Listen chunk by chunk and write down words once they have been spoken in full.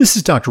This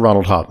is Dr.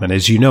 Ronald Hoffman.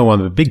 As you know, I'm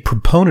a big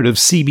proponent of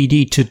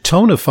CBD to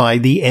tonify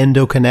the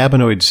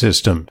endocannabinoid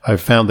system.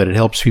 I've found that it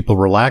helps people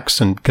relax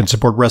and can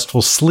support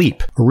restful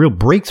sleep, a real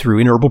breakthrough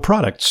in herbal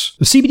products.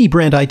 The CBD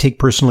brand I take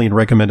personally and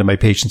recommend to my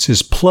patients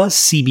is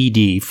Plus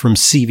CBD from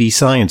CV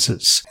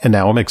Sciences. And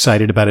now I'm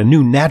excited about a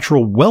new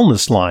natural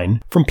wellness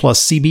line from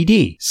Plus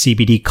CBD,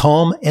 CBD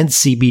Calm and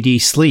CBD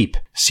Sleep.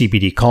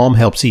 CBD Calm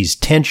helps ease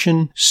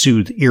tension,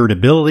 soothe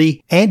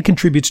irritability, and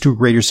contributes to a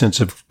greater sense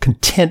of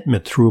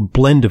contentment through a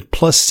blend of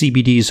Plus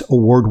CBD's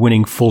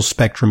award-winning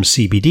full-spectrum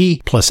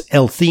CBD, plus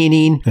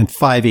L-theanine and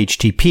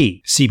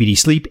 5-HTP. CBD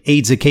Sleep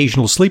aids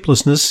occasional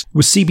sleeplessness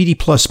with CBD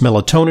plus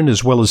melatonin,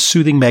 as well as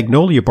soothing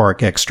magnolia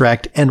bark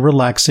extract and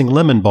relaxing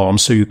lemon balm,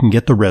 so you can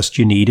get the rest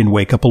you need and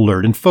wake up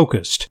alert and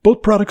focused.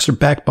 Both products are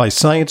backed by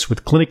science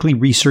with clinically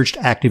researched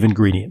active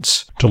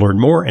ingredients. To learn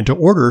more and to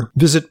order,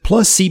 visit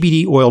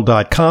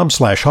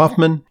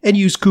pluscbdoil.com/Hoffman and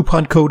use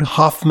coupon code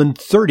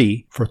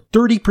Hoffman30 for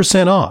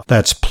 30% off.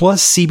 That's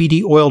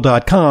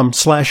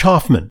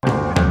pluscbdoil.com/Hoffman.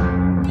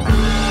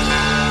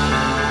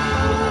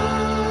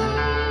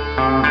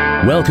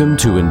 Welcome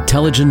to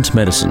Intelligent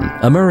Medicine,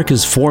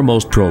 America's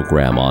foremost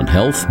program on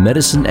health,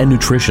 medicine, and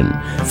nutrition,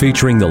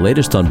 featuring the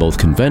latest on both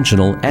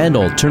conventional and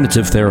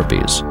alternative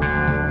therapies.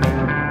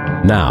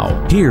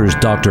 Now, here's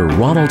Dr.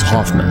 Ronald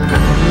Hoffman.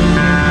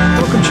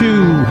 Welcome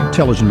to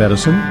Intelligent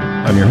Medicine.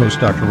 I'm your host,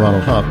 Dr.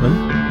 Ronald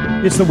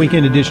Hoffman. It's the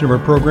weekend edition of our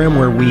program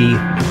where we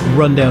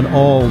run down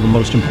all the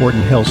most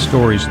important health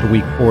stories of the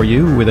week for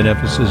you, with an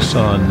emphasis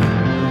on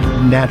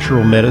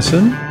natural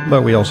medicine,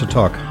 but we also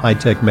talk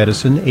high-tech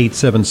medicine.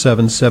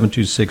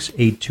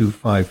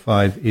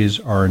 877-726-8255 is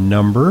our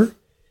number.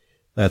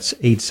 That's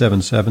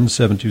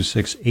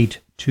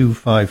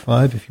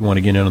 877-726-8255 if you want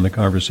to get in on the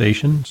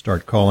conversation,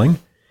 start calling.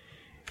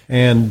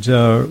 And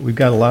we've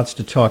got lots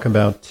to talk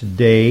about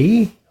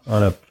today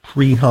on a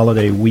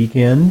pre-holiday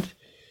weekend.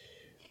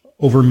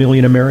 Over 1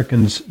 million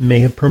Americans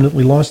may have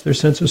permanently lost their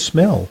sense of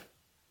smell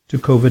to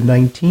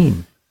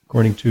COVID-19,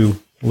 according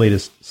to the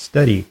latest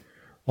study.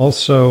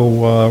 Also,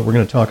 we're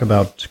going to talk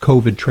about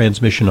COVID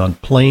transmission on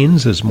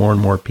planes as more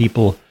and more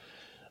people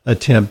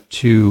attempt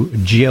to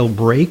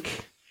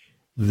jailbreak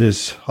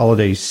this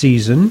holiday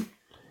season.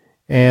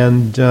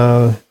 And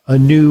a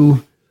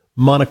new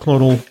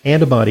monoclonal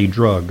antibody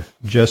drug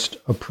just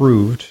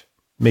approved,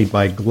 made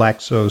by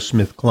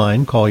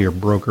GlaxoSmithKline. Call your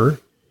broker.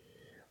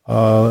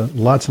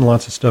 Lots and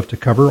lots of stuff to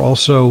cover.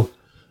 Also,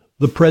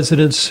 the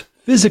president's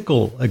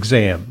physical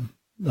exam,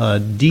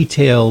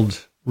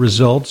 detailed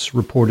results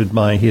reported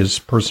by his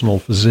personal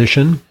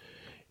physician,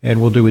 and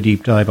we'll do a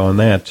deep dive on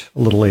that a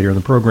little later in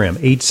the program.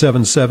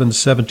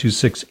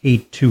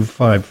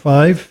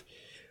 877-726-8255.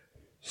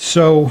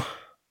 So,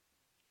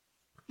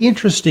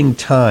 interesting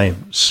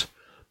times,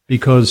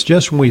 because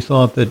just when we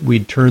thought that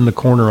we'd turn the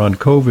corner on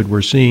COVID,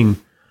 we're seeing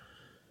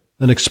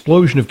an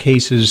explosion of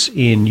cases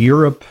in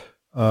Europe,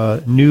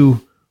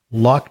 new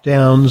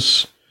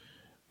lockdowns.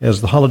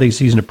 As the holiday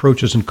season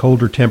approaches and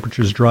colder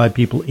temperatures drive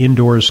people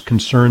indoors,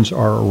 concerns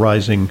are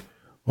arising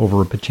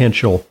over a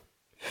potential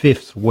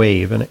fifth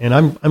wave. And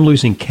I'm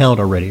losing count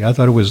already. I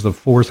thought it was the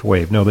fourth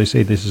wave. No, they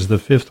say this is the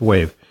fifth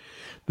wave.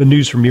 The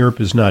news from Europe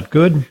is not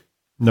good.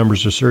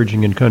 Numbers are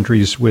surging in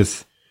countries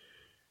with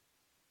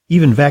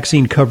even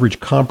vaccine coverage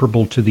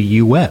comparable to the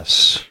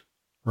U.S.,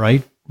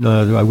 right?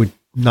 I would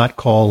not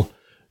call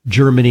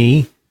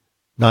Germany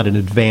not an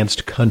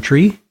advanced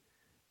country.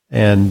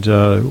 And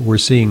we're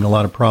seeing a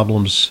lot of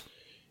problems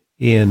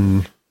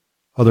in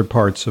other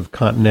parts of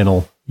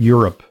continental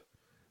Europe.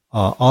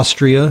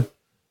 Austria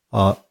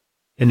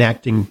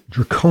enacting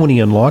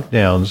draconian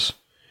lockdowns.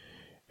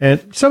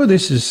 And some of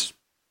this is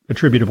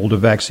attributable to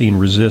vaccine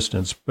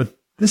resistance, but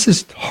this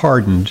is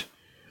hardened,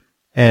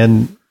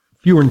 and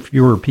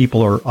fewer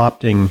people are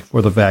opting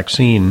for the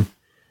vaccine,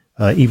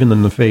 even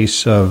in the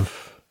face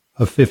of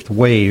a fifth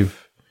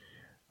wave.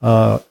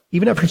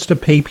 Even efforts to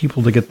pay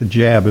people to get the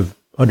jab have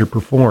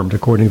underperformed,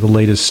 according to the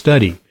latest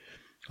study.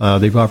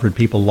 They've offered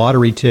people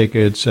lottery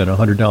tickets and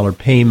 $100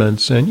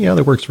 payments, and yeah,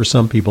 that works for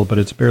some people, but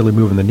it's barely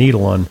moving the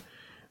needle on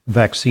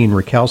vaccine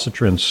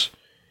recalcitrance.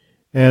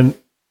 And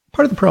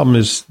part of the problem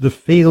is the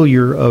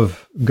failure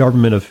of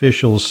government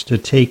officials to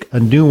take a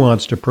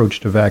nuanced approach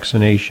to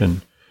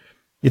vaccination.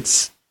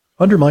 It's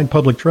undermined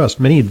public trust.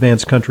 Many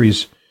advanced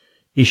countries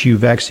issue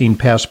vaccine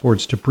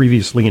passports to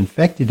previously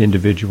infected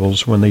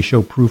individuals when they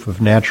show proof of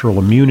natural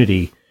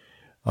immunity,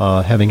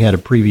 having had a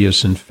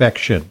previous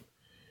infection,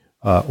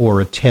 or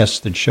a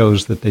test that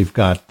shows that they've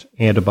got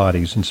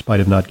antibodies in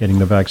spite of not getting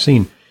the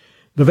vaccine.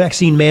 The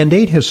vaccine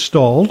mandate has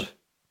stalled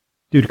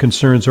due to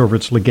concerns over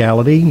its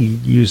legality,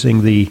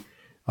 using the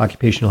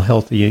Occupational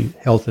Health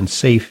and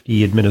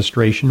Safety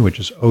Administration, which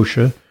is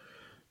OSHA,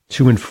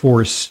 to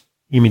enforce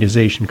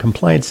immunization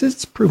compliance.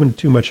 It's proven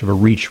too much of a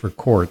reach for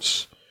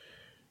courts.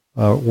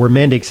 Where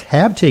mandates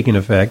have taken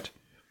effect,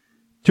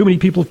 too many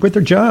people have quit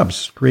their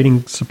jobs,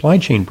 creating supply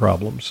chain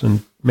problems,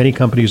 and many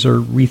companies are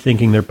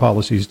rethinking their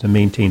policies to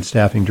maintain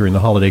staffing during the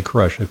holiday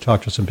crush. I've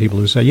talked to some people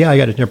who say, yeah, I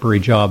got a temporary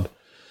job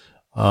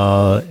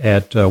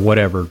at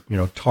whatever,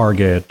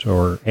 Target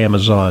or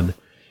Amazon,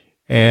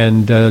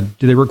 And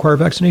do they require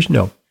vaccination?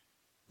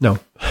 No,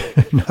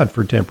 not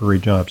for temporary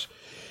jobs.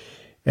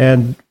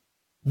 And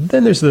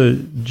then there's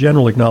the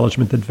general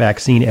acknowledgement that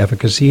vaccine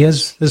efficacy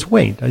has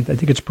waned. I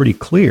think it's pretty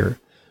clear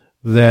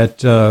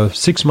that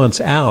 6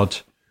 months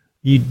out,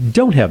 you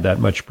don't have that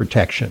much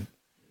protection.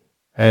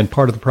 And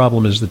part of the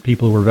problem is that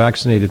people who were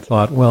vaccinated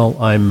thought, well,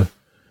 I'm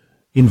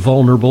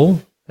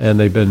invulnerable, and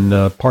they've been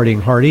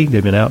partying hardy,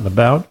 they've been out and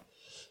about,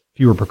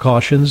 fewer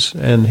precautions,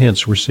 and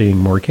hence we're seeing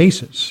more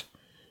cases.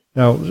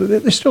 Now,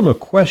 there's still no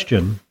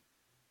question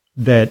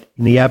that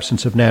in the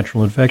absence of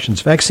natural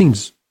infections,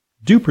 vaccines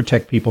do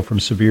protect people from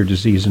severe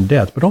disease and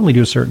death, but only to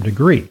a certain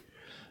degree.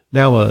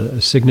 Now, a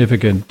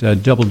significant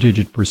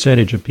double-digit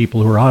percentage of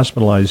people who are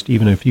hospitalized,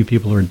 even a few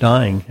people who are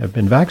dying, have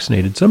been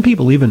vaccinated. Some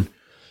people even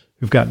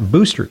who've gotten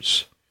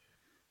boosters.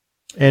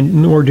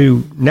 And nor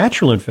do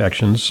natural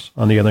infections,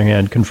 on the other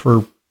hand,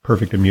 confer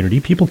perfect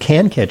immunity. People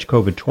can catch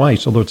COVID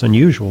twice, although it's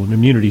unusual, and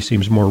immunity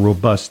seems more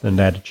robust than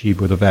that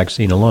achieved with a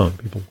vaccine alone.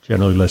 People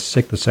generally less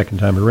sick the second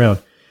time around.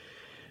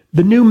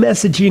 The new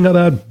messaging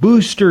about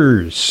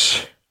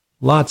boosters.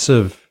 Lots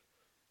of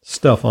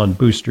stuff on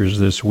boosters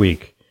this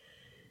week.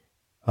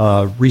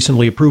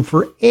 Recently approved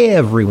for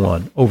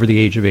everyone over the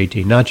age of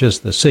 18, not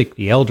just the sick,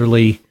 the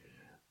elderly,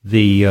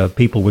 the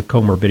people with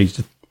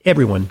comorbidities.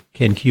 Everyone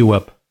can queue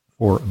up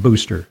for a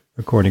booster,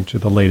 according to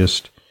the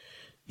latest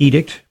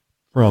edict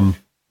from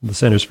the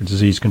Centers for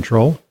Disease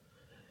Control.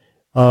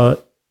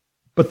 But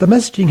the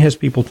messaging has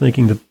people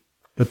thinking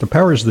that the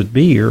powers that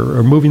be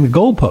are moving the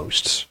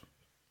goalposts.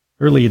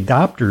 Early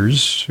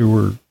adopters who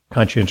were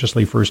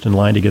conscientiously first in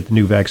line to get the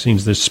new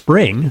vaccines this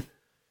spring,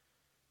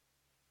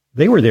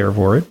 they were there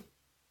for it.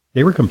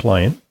 They were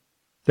compliant.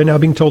 They're now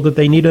being told that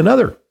they need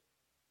another.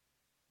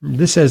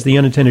 This has the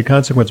unintended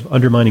consequence of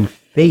undermining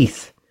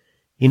faith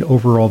in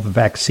overall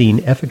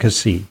vaccine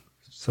efficacy.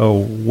 So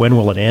when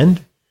will it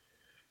end?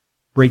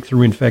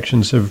 Breakthrough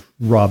infections have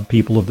robbed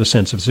people of the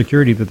sense of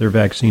security that their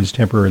vaccines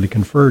temporarily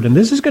conferred. And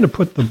this is going to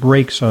put the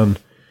brakes on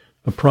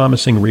the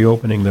promising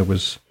reopening that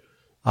was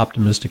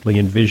optimistically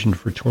envisioned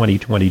for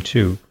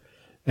 2022.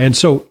 And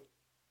so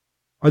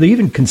are they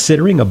even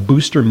considering a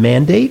booster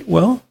mandate?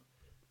 Well,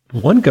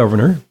 one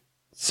governor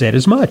said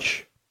as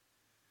much.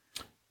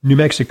 New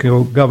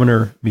Mexico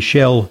Governor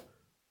Michelle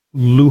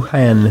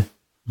Lujan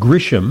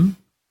Grisham,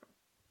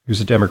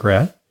 who's a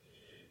Democrat,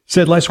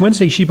 said last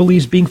Wednesday she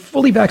believes being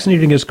fully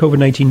vaccinated against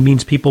COVID-19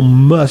 means people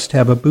must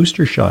have a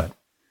booster shot.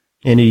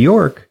 In New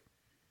York,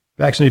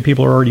 vaccinated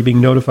people are already being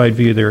notified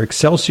via their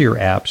Excelsior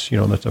apps.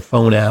 That's a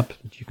phone app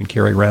that you can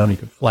carry around. You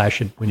can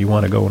flash it when you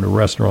want to go into a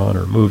restaurant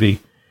or a movie,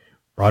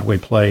 Broadway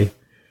play.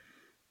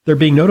 They're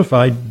being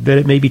notified that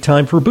it may be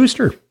time for a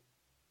booster.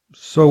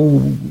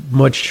 So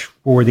much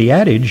for the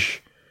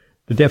adage,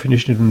 the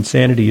definition of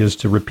insanity is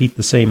to repeat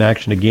the same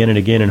action again and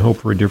again and hope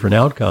for a different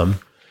outcome.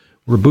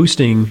 We're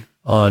boosting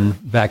on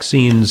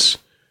vaccines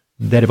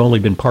that have only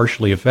been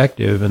partially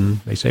effective, and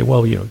they say,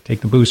 well, take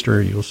the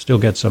booster, you'll still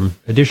get some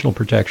additional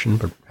protection,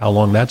 but how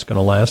long that's going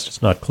to last,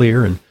 it's not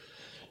clear, and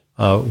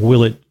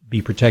will it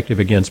be protective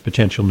against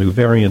potential new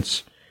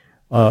variants?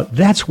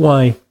 That's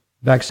why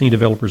vaccine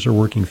developers are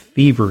working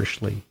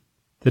feverishly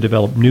to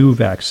develop new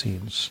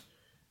vaccines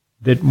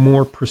that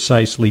more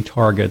precisely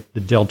target the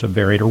Delta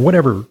variant or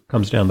whatever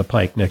comes down the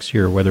pike next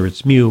year, whether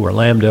it's Mu or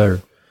Lambda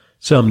or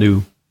some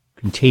new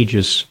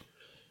contagious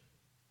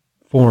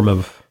form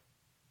of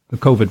the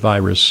COVID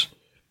virus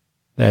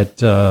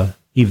that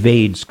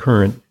evades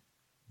current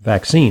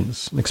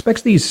vaccines. And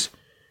expects these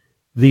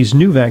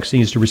new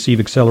vaccines to receive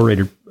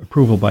accelerated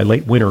approval by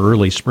late winter,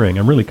 early spring.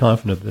 I'm really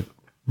confident that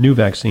new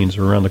vaccines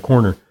are around the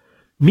corner.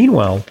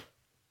 Meanwhile,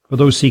 for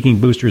those seeking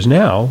boosters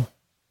now,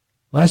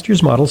 last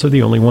year's models are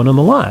the only one on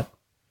the lot.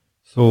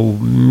 So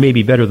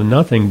maybe better than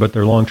nothing, but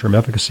their long-term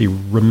efficacy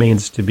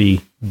remains to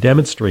be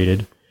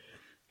demonstrated.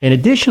 And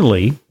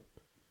additionally,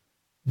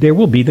 there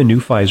will be the new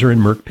Pfizer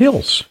and Merck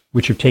pills,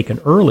 which if taken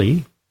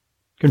early,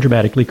 can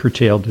dramatically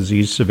curtail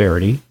disease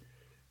severity,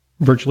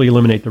 virtually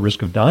eliminate the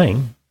risk of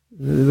dying.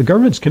 The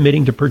government's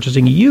committing to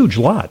purchasing huge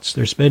lots.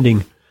 They're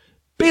spending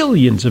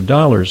billions of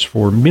dollars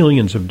for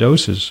millions of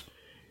doses.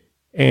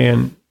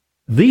 And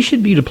these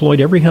should be deployed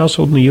every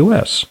household in the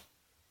U.S.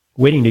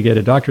 Waiting to get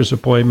a doctor's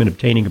appointment,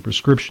 obtaining a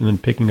prescription,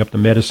 and picking up the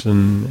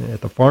medicine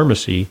at the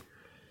pharmacy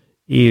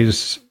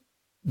is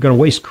going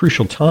to waste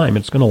crucial time.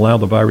 It's going to allow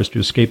the virus to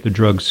escape the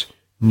drug's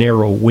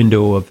narrow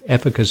window of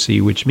efficacy,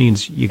 which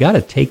means you got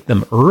to take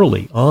them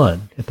early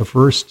on at the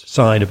first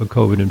sign of a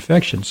COVID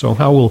infection. So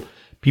how will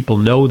people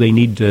know they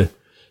need to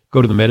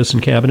go to the medicine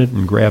cabinet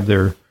and grab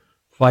their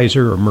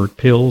Pfizer or Merck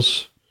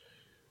pills?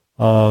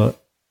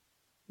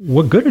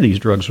 What good are these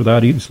drugs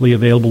without easily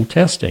available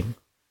testing?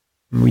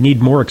 We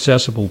need more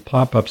accessible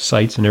pop-up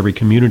sites in every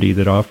community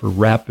that offer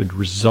rapid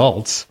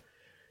results.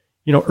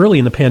 Early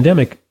in the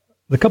pandemic,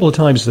 the couple of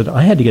times that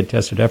I had to get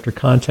tested after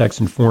contacts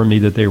informed me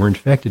that they were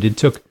infected, it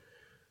took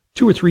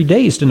 2 or 3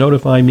 days to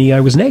notify me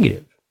I was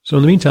negative. So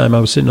in the meantime,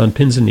 I was sitting on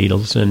pins and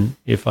needles, and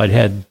if I'd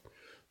had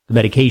the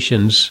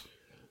medications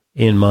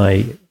in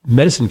my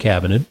medicine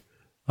cabinet,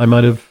 I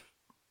might have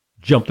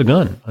jumped the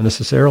gun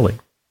unnecessarily.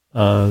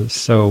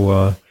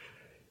 So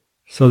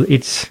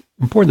it's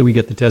important that we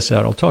get the tests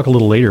out. I'll talk a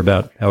little later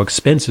about how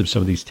expensive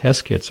some of these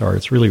test kits are.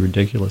 It's really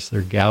ridiculous.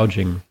 They're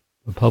gouging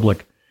the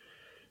public,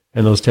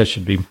 and those tests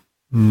should be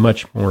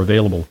much more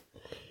available.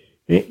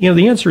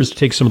 The answer is to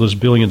take some of those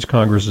billions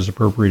Congress is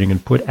appropriating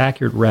and put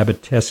accurate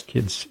rabbit test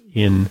kits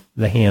in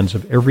the hands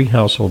of every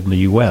household in the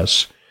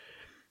U.S.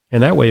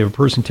 And that way, if a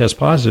person tests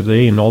positive,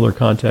 they and all their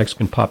contacts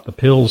can pop the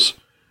pills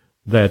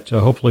that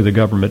hopefully the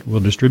government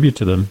will distribute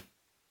to them.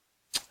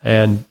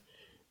 And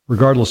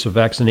regardless of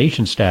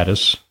vaccination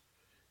status,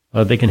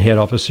 they can head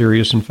off a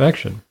serious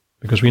infection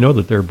because we know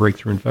that there are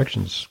breakthrough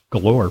infections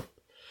galore.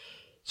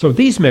 So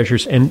these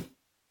measures, and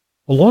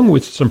along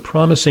with some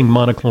promising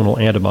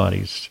monoclonal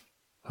antibodies,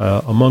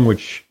 among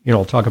which,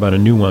 I'll talk about a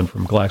new one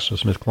from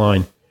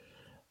GlaxoSmithKline,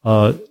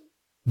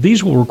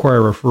 these will require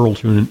referral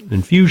to an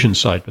infusion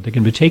site, but they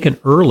can be taken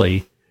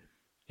early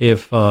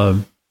if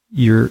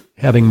you're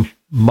having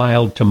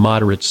mild to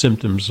moderate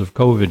symptoms of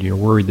COVID. You're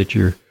worried that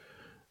you're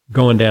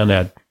going down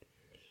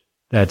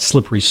that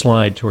slippery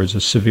slide towards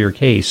a severe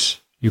case.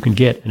 You can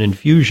get an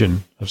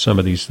infusion of some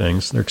of these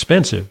things. They're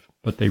expensive,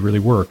 but they really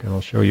work, and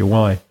I'll show you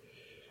why.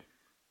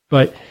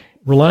 But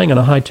relying on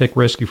a high-tech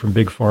rescue from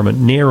Big Pharma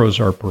narrows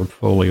our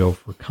portfolio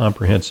for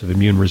comprehensive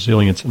immune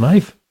resilience, and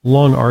I've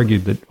long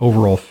argued that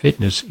overall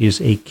fitness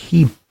is a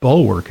key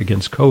bulwark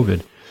against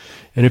COVID.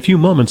 In a few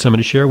moments, I'm going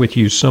to share with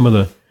you some of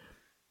the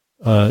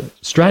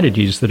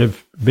strategies that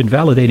have been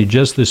validated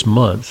just this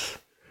month,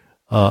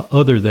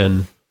 other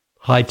than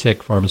high-tech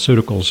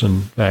pharmaceuticals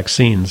and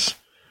vaccines.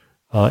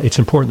 It's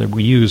important that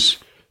we use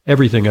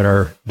everything at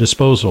our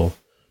disposal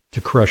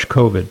to crush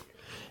COVID.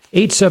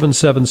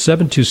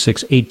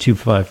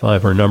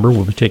 877-726-8255, our number.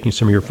 We'll be taking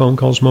some of your phone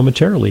calls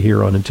momentarily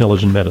here on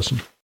Intelligent Medicine.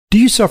 Do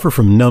you suffer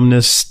from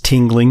numbness,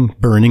 tingling,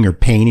 burning, or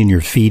pain in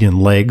your feet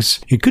and legs?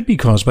 It could be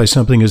caused by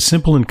something as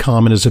simple and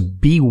common as a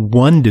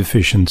B1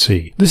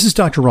 deficiency. This is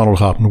Dr. Ronald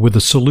Hoffman with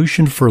a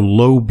solution for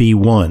low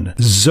B1.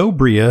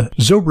 Zobria.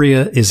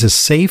 Zobria is a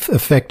safe,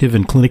 effective,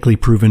 and clinically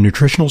proven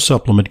nutritional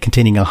supplement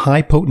containing a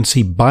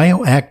high-potency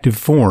bioactive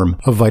form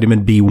of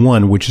vitamin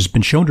B1, which has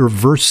been shown to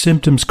reverse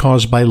symptoms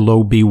caused by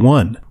low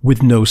B1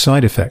 with no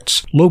side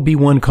effects. Low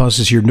B1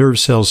 causes your nerve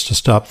cells to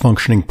stop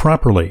functioning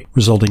properly,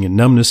 resulting in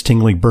numbness,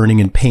 tingling,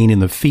 burning, and pain in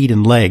the feet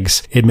and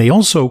legs. It may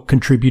also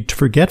contribute to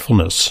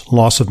forgetfulness,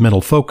 loss of mental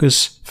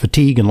focus,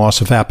 fatigue, and loss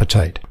of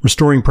appetite.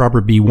 Restoring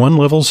proper B1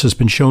 levels has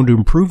been shown to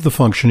improve the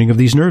functioning of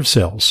these nerve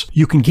cells.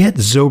 You can get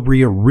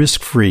Zobria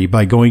risk-free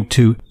by going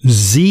to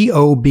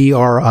zobria.com.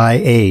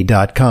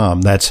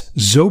 That's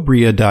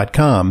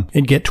zobria.com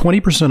and get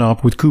 20%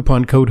 off with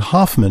coupon code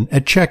Hoffman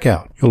at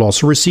checkout. You'll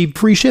also receive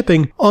free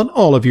shipping on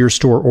all of your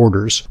store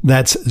orders.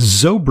 That's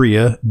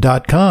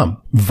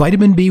zobria.com.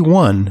 Vitamin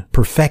B1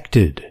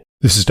 perfected.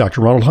 This is Dr.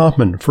 Ronald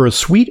Hoffman for a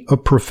suite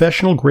of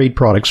professional-grade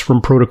products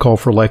from Protocol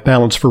for Life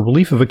Balance for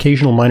relief of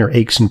occasional minor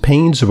aches and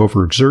pains of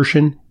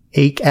overexertion,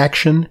 ache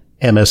action,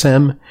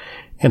 MSM,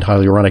 and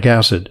hyaluronic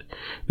acid.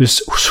 This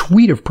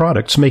suite of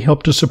products may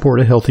help to support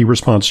a healthy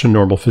response to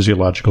normal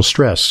physiological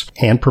stress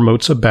and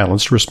promotes a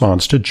balanced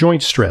response to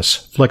joint stress,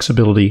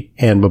 flexibility,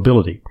 and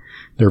mobility.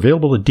 They're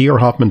available at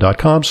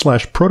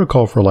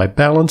drhoffman.com/protocol for life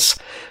balance.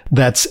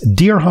 That's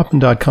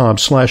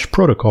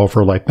drhoffman.com/protocol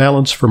for life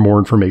balance for more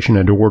information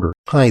and to order.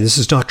 Hi, this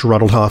is Dr.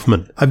 Ronald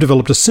Hoffman. I've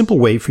developed a simple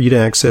way for you to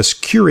access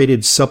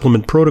curated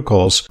supplement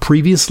protocols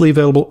previously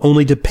available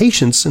only to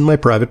patients in my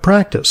private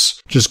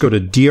practice. Just go to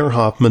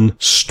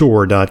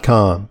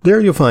drhoffmanstore.com. There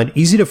you'll find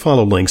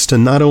easy-to-follow links to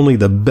not only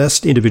the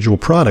best individual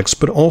products,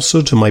 but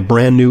also to my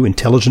brand new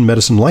Intelligent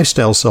Medicine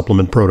Lifestyle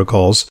Supplement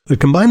protocols that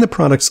combine the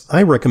products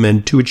I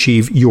recommend to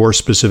achieve your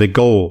specific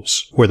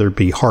goals, whether it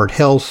be heart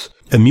health,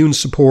 immune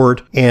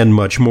support, and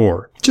much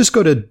more. Just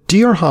go to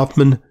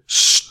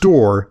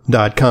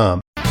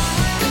drhoffmanstore.com.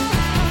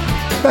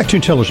 Back to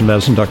Intelligent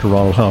Medicine, Dr.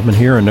 Ronald Hoffman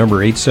here, and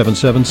number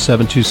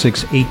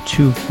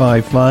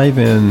 877-726-8255,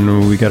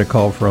 and we got a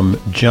call from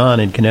John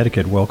in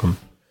Connecticut. Welcome.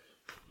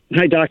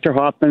 Hi, Dr.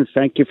 Hoffman.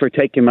 Thank you for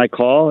taking my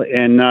call,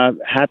 and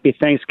happy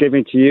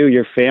Thanksgiving to you,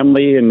 your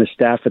family, and the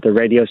staff at the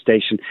radio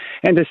station,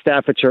 and the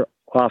staff at your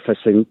office,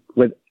 and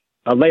with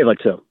Layla,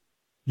 too.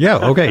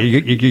 Yeah, okay.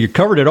 You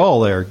covered it all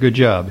there. Good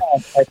job.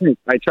 I think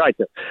I tried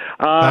to.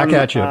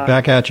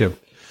 Back at you.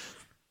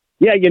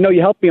 Yeah, you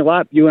helped me a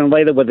lot. You and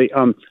Layla with the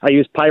I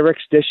use Pyrex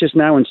dishes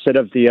now instead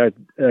of the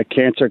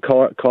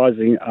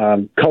cancer-causing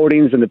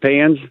coatings in the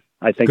pans.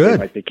 I think they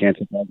might be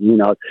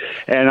cancer-causing,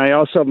 And I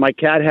also, my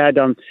cat had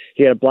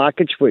he had a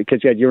blockage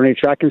because he had urinary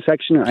tract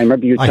infection. I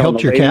remember you. I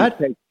helped your cat.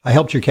 I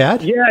helped your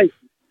cat. Yeah.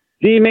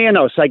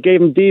 D-Manos. I gave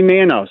him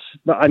D-Manos.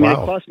 I mean, It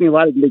cost me a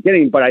lot at the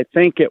beginning, but I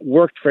think it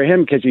worked for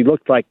him because he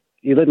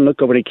didn't look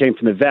good when he came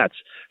from the vets.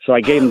 So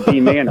I gave him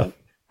D-Manos.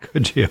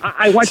 Good deal.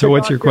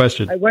 What's your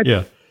question?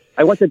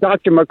 I went to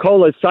Dr.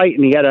 Mercola's site,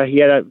 and he had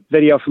a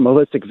video from a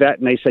holistic vet,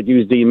 and they said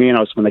use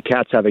D-Manos when the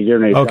cats have a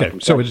urinary tract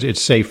infection. So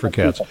it's safe for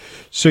cats.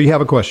 So you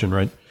have a question,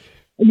 right?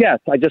 Yes,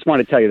 I just want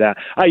to tell you that.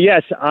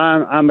 Yes,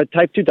 I'm a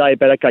type 2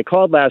 diabetic. I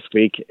called last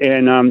week,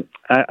 and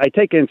I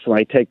take insulin.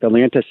 I take the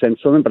Lantus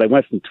insulin, but I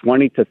went from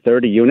 20 to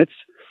 30 units.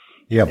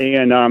 Yep.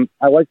 And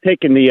I was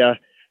taking the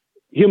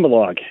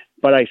Humalog,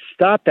 but I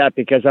stopped that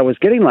because I was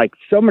getting like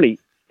so many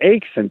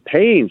aches and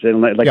pains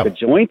and like Yep. the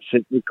joints.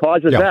 It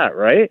causes Yep. that,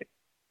 right?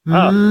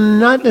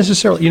 Not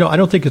necessarily. I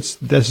don't think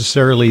it's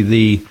necessarily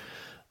the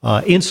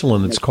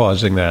insulin that's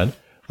causing that.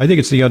 I think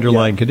it's the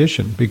underlying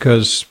condition,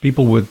 because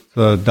people with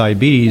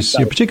diabetes,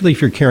 particularly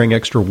if you're carrying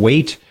extra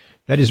weight,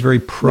 that is very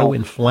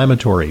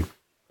pro-inflammatory.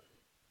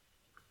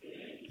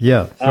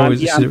 Yeah. So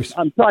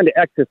I'm trying to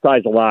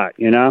exercise a lot,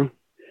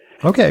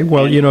 Okay.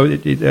 Well,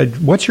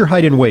 what's your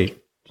height and weight?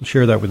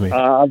 Share that with me.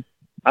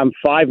 I'm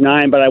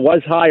 5'9", but I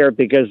was higher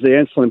because the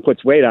insulin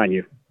puts weight on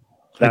you.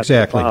 That's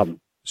exactly. the problem.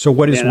 So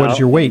what is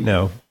your weight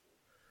now?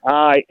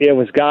 It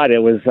was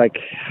like,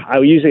 I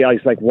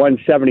was like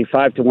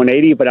 175 to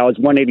 180, but I was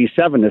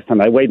 187 this time.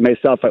 I weighed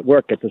myself at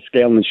work at the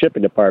scale in the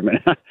shipping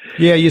department.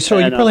 Yeah, you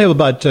probably have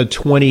about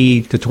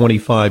 20 to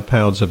 25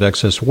 pounds of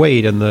excess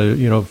weight, and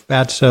the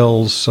fat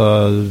cells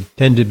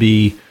tend to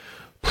be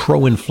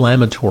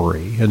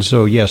pro-inflammatory, and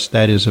so yes,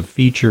 that is a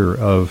feature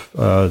of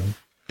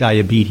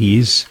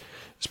diabetes,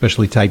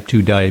 especially type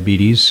 2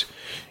 diabetes,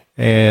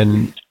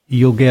 and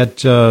you'll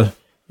get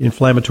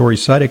inflammatory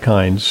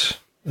cytokines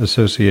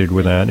associated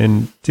with that.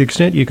 And to the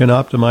extent you can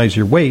optimize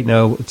your weight,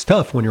 now it's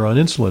tough when you're on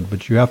insulin,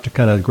 but you have to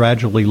kind of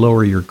gradually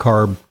lower your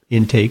carb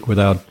intake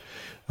without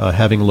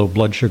having low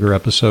blood sugar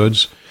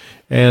episodes,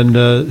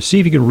 and see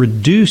if you can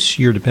reduce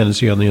your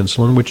dependency on the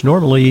insulin, which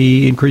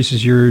normally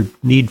increases your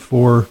need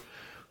for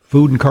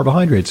food and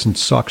carbohydrates and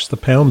sucks the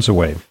pounds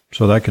away.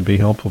 So that could be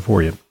helpful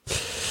for you.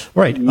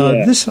 All right.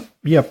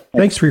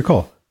 Thanks for your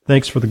call.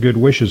 Thanks for the good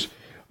wishes.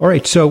 All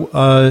right.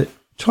 So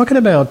talking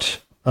about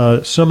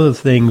some of the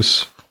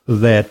things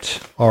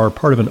that are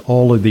part of an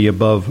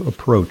all-of-the-above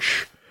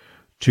approach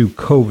to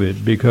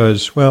COVID,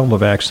 because, well, the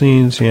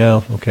vaccines,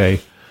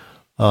 okay,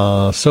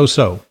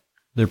 so-so.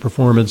 Their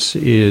performance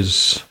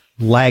is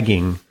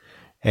lagging,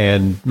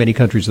 and many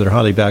countries that are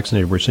highly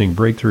vaccinated, we're seeing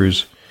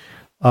breakthroughs.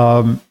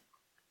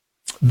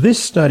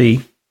 This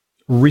study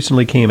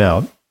recently came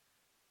out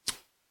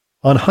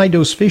on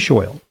high-dose fish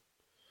oil.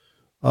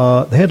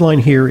 The headline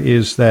here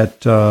is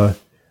that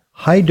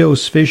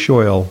high-dose fish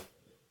oil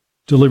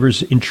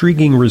delivers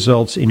intriguing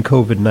results in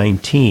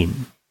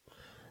COVID-19.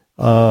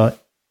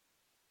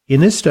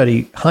 In this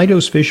study,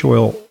 high-dose fish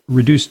oil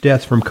reduced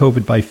death from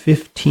COVID by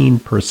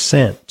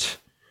 15%.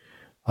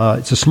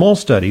 It's a small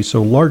study,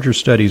 so larger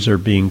studies are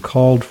being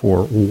called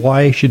for.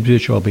 Why should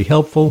fish oil be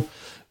helpful?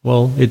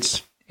 Well,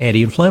 it's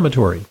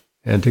anti-inflammatory.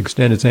 And to the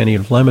extent it's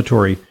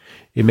anti-inflammatory,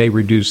 it may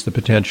reduce the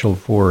potential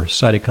for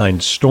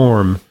cytokine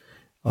storm,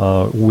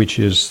 which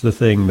is the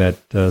thing that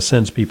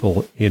sends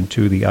people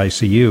into the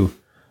ICU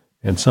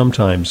and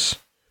sometimes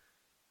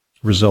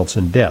results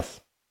in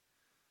death.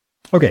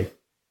 Okay,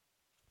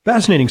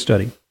 fascinating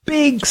study.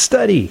 Big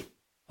study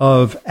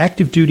of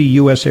active duty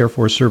U.S. Air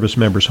Force service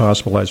members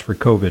hospitalized for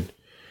COVID.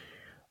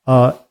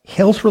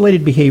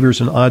 Health-related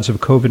behaviors and odds of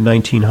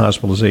COVID-19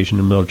 hospitalization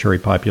in the military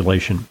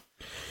population.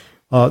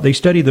 They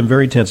studied them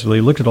very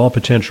intensively, looked at all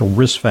potential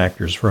risk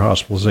factors for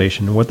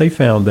hospitalization, and what they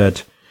found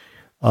that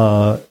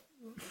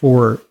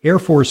for Air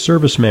Force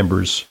service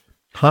members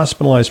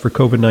hospitalized for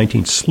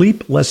COVID-19,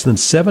 sleep less than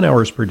 7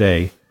 hours per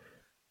day,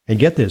 and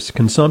get this,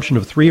 consumption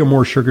of 3 or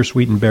more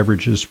sugar-sweetened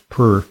beverages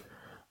per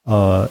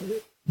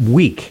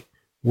week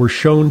were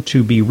shown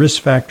to be risk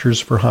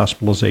factors for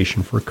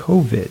hospitalization for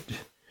COVID.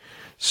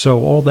 So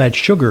all that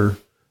sugar,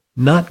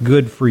 not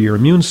good for your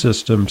immune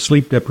system.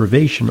 Sleep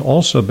deprivation,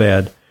 also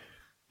bad.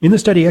 In the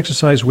study,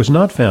 exercise was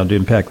not found to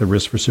impact the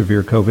risk for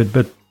severe COVID,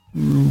 but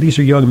these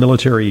are young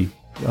military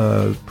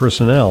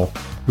personnel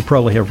who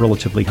probably have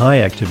relatively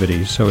high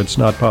activity, so it's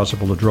not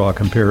possible to draw a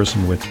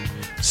comparison with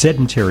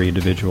sedentary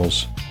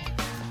individuals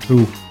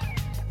who,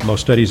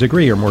 most studies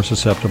agree, are more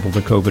susceptible to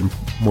COVID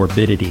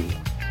morbidity.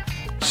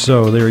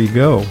 So there you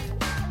go.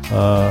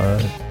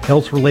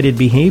 Health-related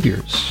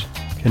behaviors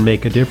can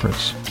make a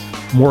difference.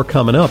 More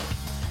coming up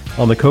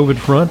on the COVID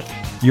front.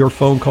 Your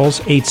phone calls,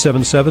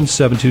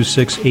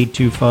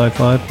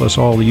 877-726-8255, plus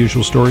all the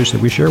usual stories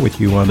that we share with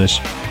you on this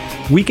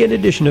weekend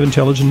edition of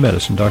Intelligent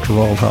Medicine. Dr.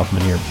 Ronald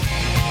Hoffman here.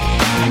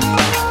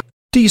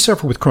 Do you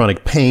suffer with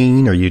chronic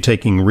pain? Are you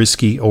taking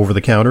risky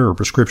over-the-counter or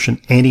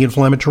prescription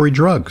anti-inflammatory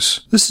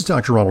drugs? This is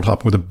Dr. Ronald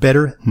Hoffman with a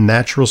better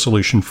natural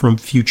solution from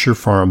Future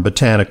Farm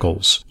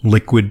Botanicals.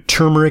 Liquid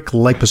Turmeric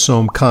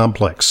Liposome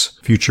Complex.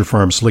 Future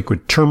Farm's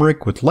liquid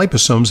turmeric with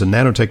liposomes and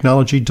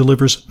nanotechnology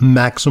delivers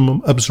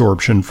maximum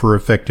absorption for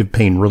effective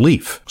pain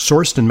relief.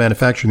 Sourced and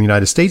manufactured in the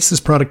United States, this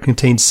product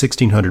contains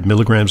 1,600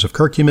 milligrams of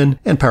curcumin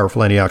and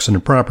powerful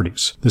antioxidant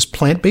properties. This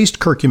plant-based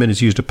curcumin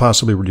is used to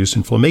possibly reduce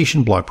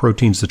inflammation, block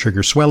proteins that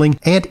trigger swelling,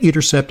 and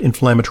intercept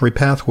inflammatory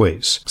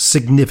pathways,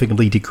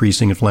 significantly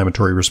decreasing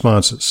inflammatory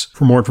responses.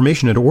 For more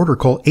information and to order,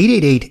 call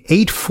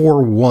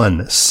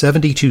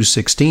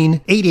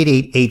 888-841-7216,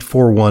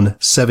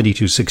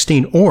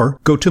 888-841-7216, or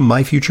go to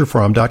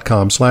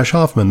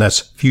myfuturefarm.com/Hoffman. That's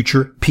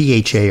future,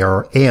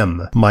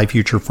 P-H-A-R-M,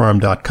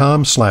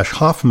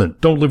 myfuturefarm.com/Hoffman.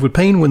 Don't live with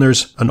pain when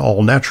there's an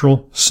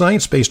all-natural,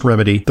 science-based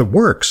remedy that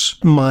works.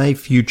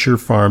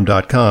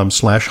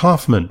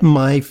 myfuturefarm.com/Hoffman,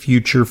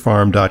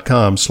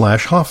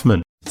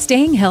 myfuturefarm.com/Hoffman.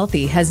 Staying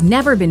healthy has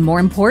never been more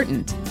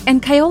important.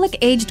 And Kyolic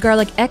Aged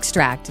Garlic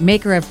Extract,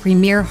 maker of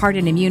premier heart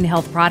and immune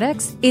health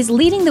products, is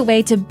leading the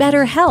way to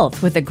better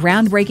health with the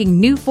groundbreaking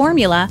new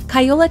formula,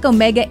 Kyolic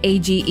Omega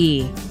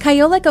AGE.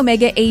 Kyolic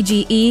Omega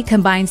AGE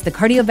combines the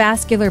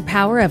cardiovascular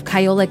power of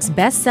Kyolic's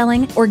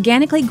best-selling,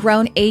 organically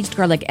grown aged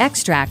garlic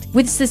extract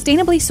with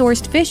sustainably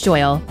sourced fish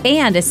oil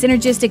and a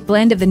synergistic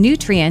blend of the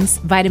nutrients,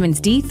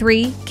 vitamins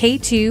D3,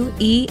 K2,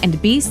 E, and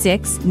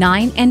B6,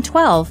 9, and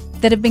 12,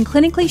 that have been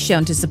clinically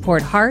shown to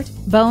support heart,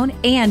 bone,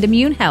 and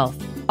immune health,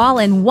 all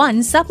in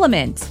one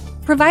supplement,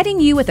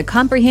 providing you with a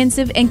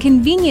comprehensive and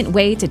convenient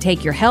way to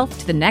take your health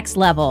to the next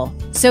level.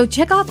 So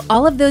check off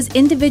all of those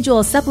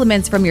individual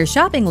supplements from your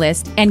shopping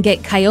list and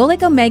get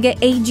Kyolic Omega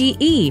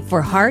AGE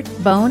for heart,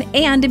 bone,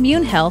 and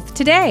immune health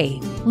today.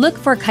 Look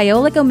for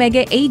Kyolic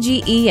Omega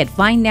AGE at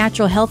fine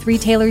natural health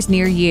retailers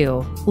near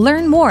you.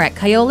 Learn more at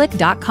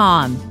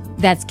kyolic.com.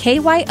 That's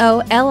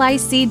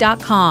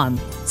KYOLIC.com.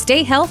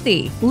 Stay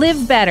healthy.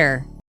 Live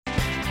better.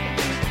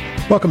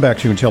 Welcome back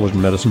to Intelligent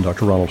Medicine.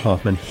 Dr. Ronald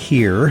Hoffman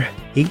here.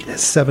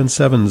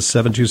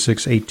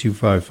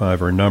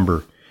 877-726-8255, our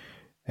number.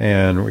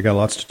 And we got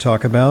lots to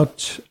talk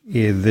about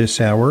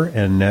this hour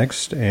and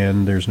next.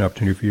 And there's an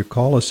opportunity for you to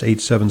call us,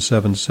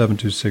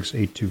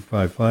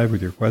 877-726-8255,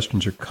 with your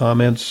questions or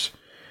comments.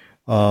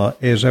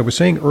 As I was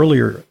saying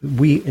earlier,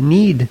 we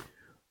need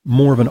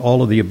more of an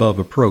all-of-the-above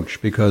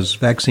approach because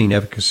vaccine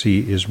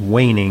efficacy is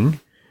waning.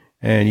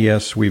 And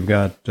yes, we've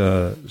got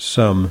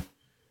some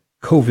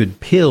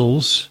COVID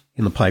pills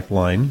in the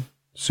pipeline,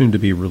 soon to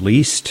be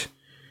released,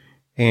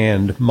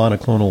 and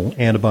monoclonal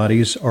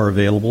antibodies are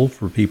available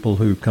for people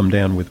who come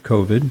down with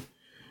COVID.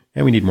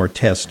 And we need more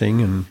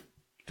testing and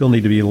still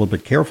need to be a little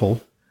bit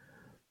careful.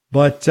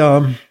 But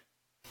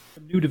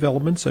new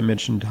developments, I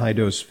mentioned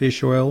high-dose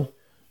fish oil.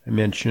 I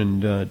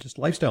mentioned just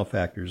lifestyle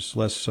factors,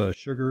 less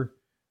sugar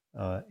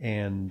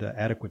and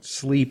adequate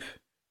sleep,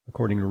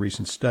 according to a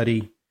recent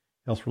study.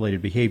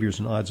 Health-related behaviors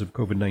and odds of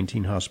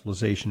COVID-19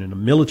 hospitalization in a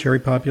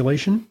military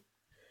population.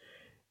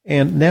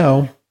 And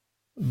now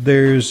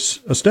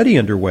there's a study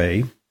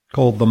underway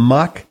called the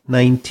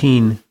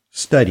MACH-19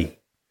 study.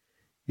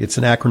 It's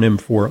an acronym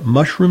for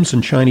Mushrooms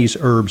and Chinese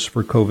Herbs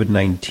for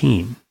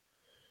COVID-19.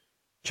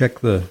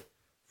 Check the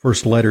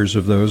first letters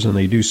of those, and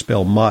they do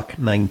spell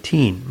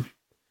MACH-19.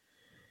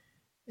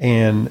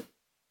 And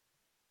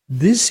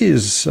this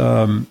is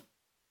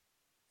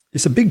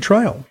it's a big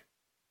trial.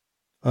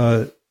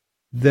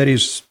 That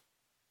is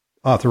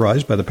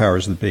authorized by the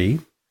powers that be.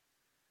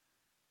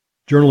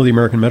 Journal of the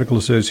American Medical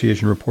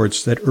Association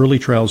reports that early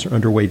trials are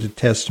underway to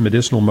test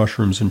medicinal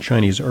mushrooms and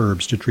Chinese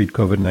herbs to treat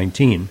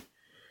COVID-19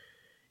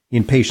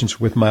 in patients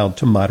with mild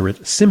to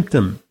moderate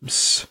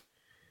symptoms.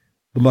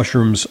 The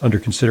mushrooms under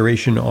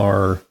consideration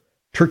are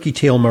turkey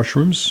tail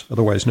mushrooms,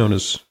 otherwise known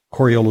as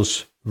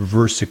Coriolus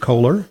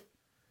versicolor,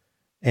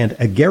 and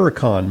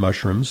agarikon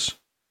mushrooms.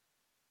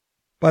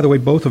 By the way,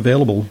 both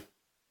available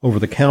over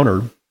the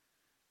counter.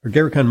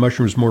 Agarikon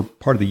mushrooms more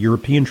part of the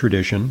European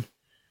tradition,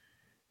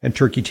 and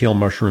turkey tail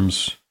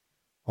mushrooms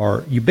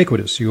are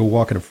ubiquitous. You go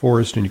walk in a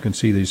forest and you can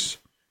see these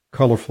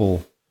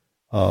colorful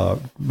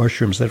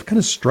mushrooms that have kind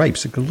of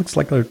stripes. It looks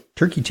like a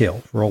turkey tail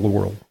for all the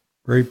world.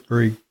 Very,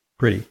 very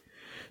pretty.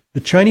 The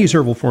Chinese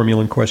herbal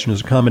formula in question is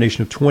a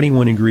combination of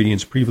 21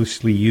 ingredients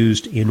previously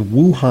used in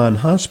Wuhan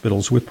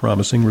hospitals with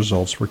promising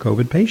results for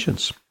COVID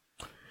patients.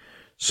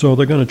 So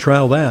they're going to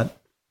trial that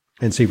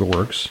and see if it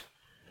works.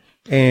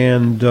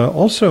 And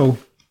also,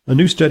 a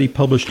new study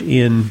published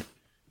in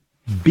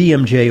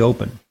BMJ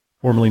Open,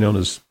 formerly known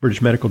as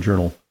British Medical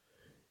Journal,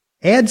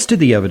 adds to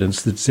the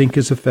evidence that zinc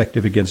is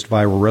effective against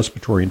viral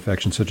respiratory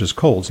infections such as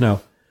colds.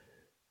 Now,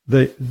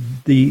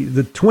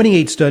 the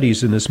 28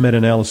 studies in this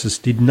meta-analysis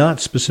did not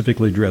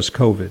specifically address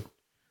COVID.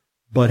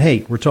 But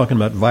hey, we're talking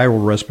about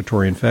viral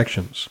respiratory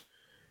infections.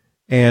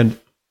 And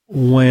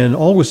when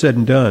all was said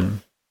and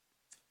done,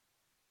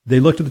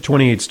 they looked at the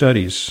 28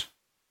 studies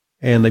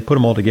and they put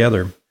them all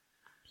together.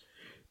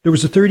 There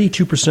was a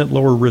 32%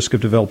 lower risk of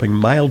developing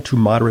mild to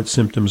moderate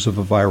symptoms of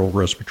a viral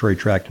respiratory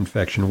tract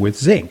infection with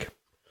zinc.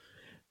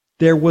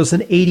 There was an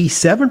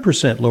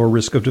 87% lower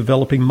risk of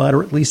developing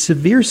moderately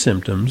severe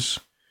symptoms,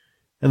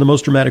 and the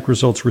most dramatic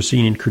results were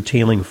seen in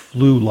curtailing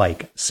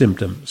flu-like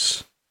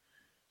symptoms.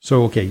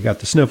 So, okay, you got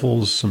the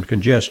sniffles, some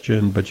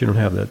congestion, but you don't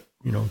have that,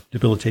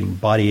 debilitating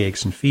body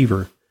aches and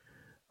fever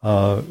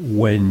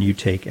when you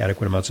take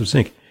adequate amounts of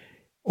zinc.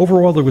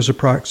 Overall, there was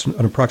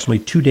an approximately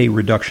 2-day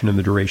reduction in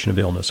the duration of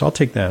illness. I'll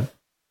take that.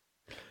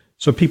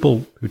 So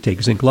people who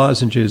take zinc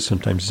lozenges,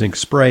 sometimes zinc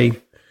spray,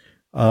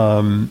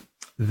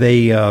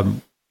 they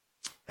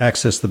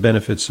access the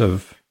benefits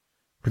of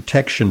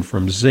protection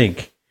from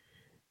zinc.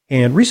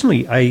 And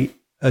recently I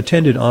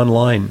attended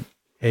online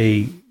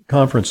a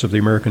conference of the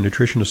American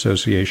Nutrition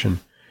Association,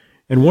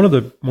 and one of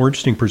the more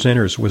interesting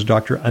presenters was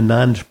Dr.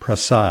 Anand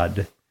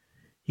Prasad.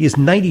 He is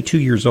 92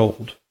 years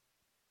old.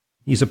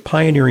 He's a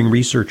pioneering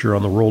researcher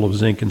on the role of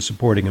zinc in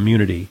supporting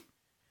immunity.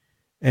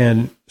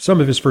 And some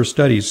of his first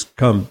studies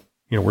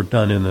were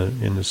done in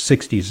the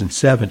 60s and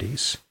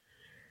 70s.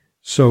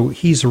 So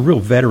he's a real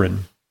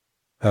veteran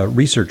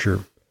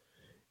researcher.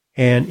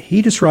 And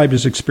he described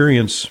his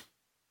experience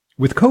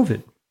with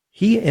COVID.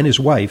 He and his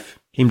wife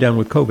came down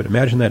with COVID.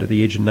 Imagine that at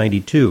the age of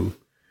 92.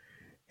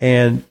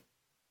 And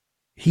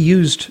he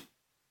used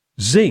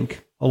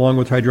zinc along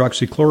with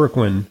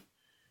hydroxychloroquine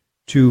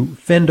to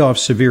fend off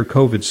severe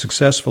COVID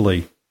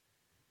successfully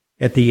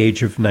at the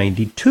age of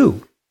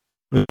 92.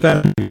 In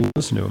fact, people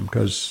listen to him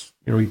because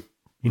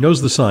he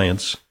knows the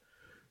science.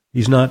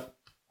 He's not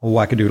a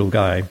wackadoodle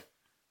guy,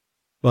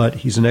 but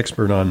he's an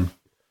expert on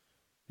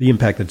the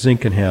impact that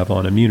zinc can have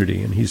on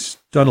immunity. And he's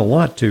done a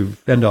lot to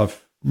fend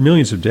off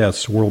millions of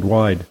deaths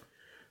worldwide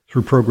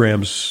through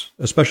programs,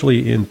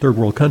 especially in third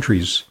world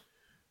countries,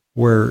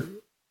 where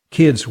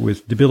kids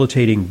with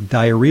debilitating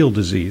diarrheal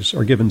disease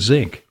are given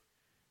zinc,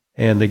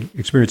 and they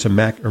experience a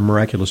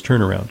miraculous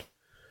turnaround.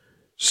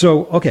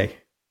 So, okay,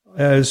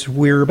 as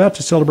we're about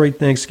to celebrate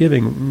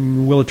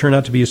Thanksgiving, will it turn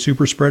out to be a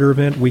super spreader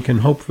event? We can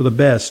hope for the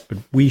best, but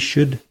we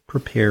should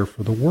prepare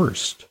for the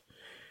worst.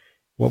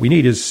 What we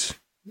need is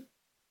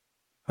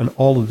an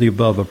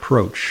all-of-the-above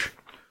approach,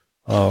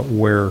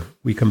 where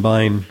we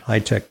combine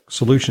high-tech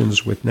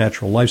solutions with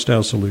natural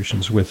lifestyle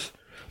solutions with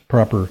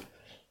proper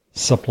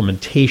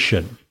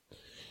supplementation.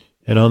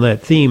 And on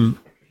that theme,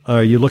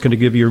 are you looking to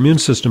give your immune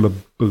system a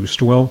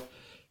boost? Well,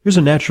 here's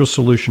a natural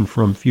solution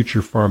from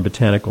Future Farm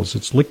Botanicals.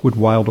 It's liquid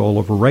wild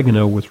olive of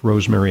oregano with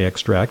rosemary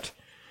extract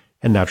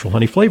and natural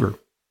honey flavor.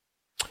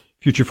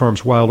 Future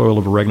Farm's wild oil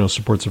of oregano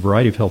supports a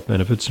variety of health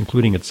benefits,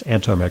 including its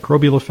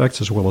antimicrobial effects,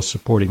 as well as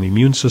supporting the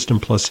immune system.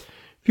 Plus,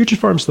 Future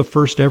Farm's the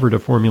first ever to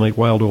formulate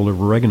wild oil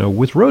of oregano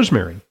with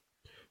rosemary.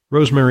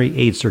 Rosemary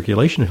aids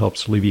circulation, it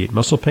helps alleviate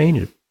muscle pain,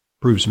 it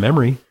improves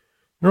memory.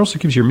 It also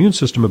gives your immune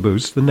system a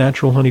boost. The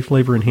natural honey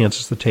flavor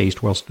enhances the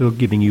taste while still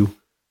giving you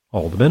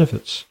all the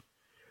benefits.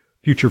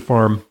 Future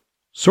Farm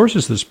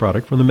sources this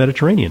product from the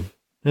Mediterranean,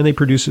 and they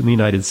produce it in the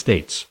United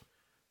States.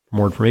 For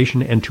more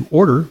information and to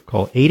order,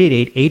 call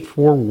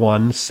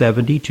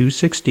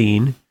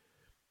 888-841-7216,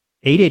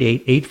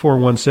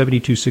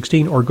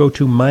 888-841-7216, or go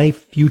to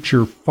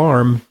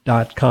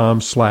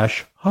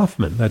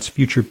myfuturefarm.com/Hoffman. That's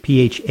future,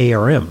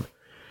 P-H-A-R-M.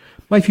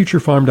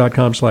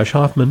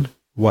 myfuturefarm.com/Hoffman.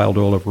 Wild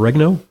oil of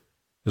oregano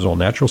is all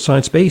natural,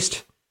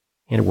 science-based,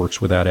 and it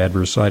works without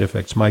adverse side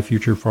effects.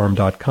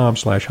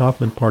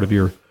 myfuturefarm.com/Hoffman, part of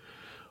your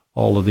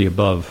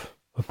all-of-the-above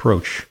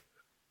approach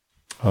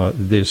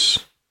this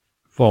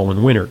fall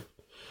and winter.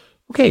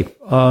 Okay,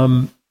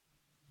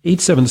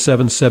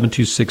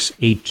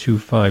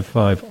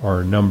 877-726-8255,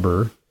 our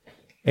number.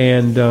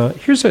 And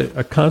here's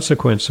a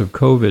consequence of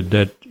COVID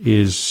that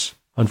is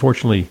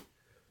unfortunately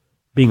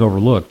being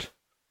overlooked.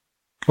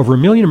 Over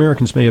 1 million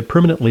Americans may have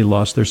permanently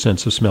lost their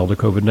sense of smell to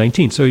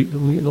COVID-19. So a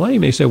lot of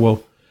you may say,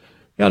 well,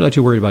 yeah, I'm not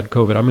too worried about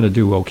COVID. I'm going to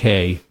do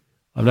okay.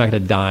 I'm not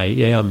going to die.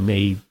 Yeah, I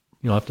may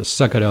have to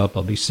suck it up.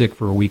 I'll be sick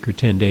for a week or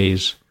 10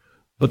 days,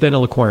 but then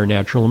I'll acquire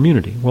natural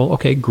immunity. Well,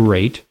 okay,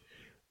 great.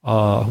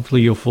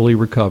 Hopefully you'll fully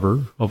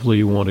recover. Hopefully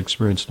you won't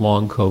experience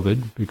long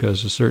COVID,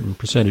 because a certain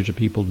percentage of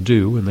people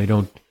do, and they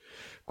don't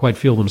quite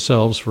feel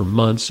themselves for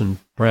months and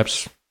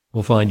perhaps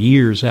will find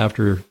years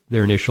after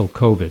their initial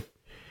COVID.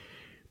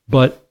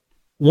 But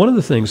one of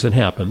the things that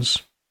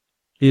happens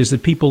is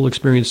that people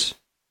experience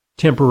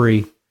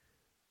temporary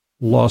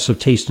loss of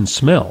taste and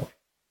smell.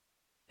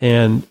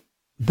 And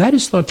that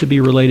is thought to be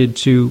related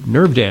to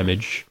nerve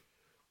damage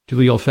to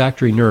the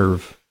olfactory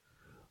nerve,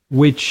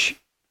 which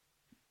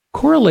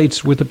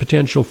correlates with the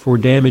potential for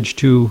damage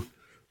to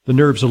the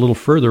nerves a little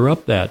further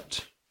up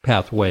that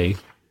pathway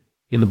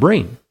in the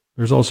brain.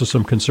 There's also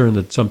some concern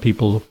that some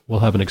people will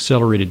have an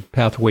accelerated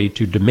pathway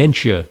to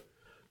dementia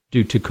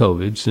due to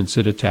COVID, since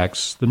it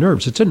attacks the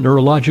nerves. It's a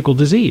neurological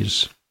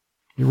disease.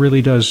 It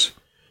really does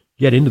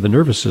get into the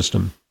nervous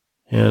system,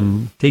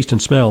 and taste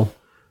and smell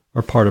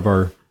are part of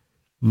our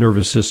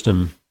nervous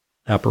system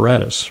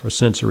apparatus, or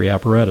sensory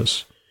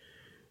apparatus.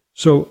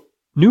 So,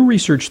 new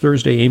research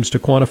Thursday aims to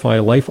quantify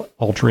a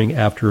life-altering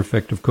after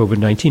effect of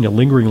COVID-19, a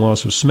lingering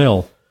loss of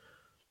smell,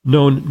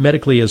 known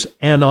medically as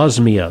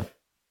anosmia.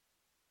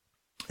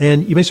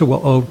 And you may say,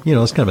 well,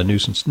 it's kind of a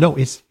nuisance. No,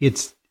 it's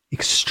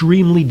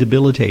extremely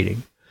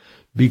debilitating,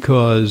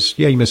 because,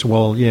 you may say,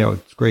 well,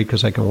 it's great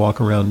because I can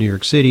walk around New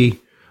York City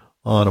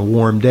on a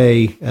warm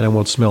day and I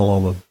won't smell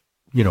all the,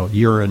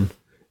 urine,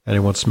 and I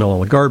won't smell all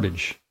the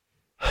garbage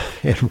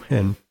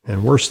and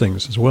worse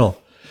things as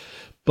well.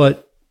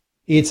 But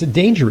it's a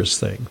dangerous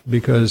thing,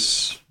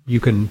 because you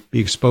can be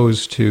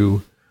exposed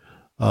to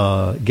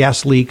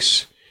gas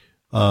leaks.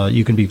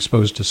 You can be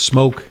exposed to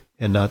smoke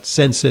and not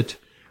sense it.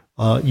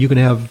 You can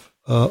have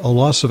a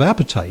loss of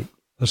appetite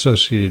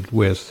associated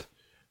with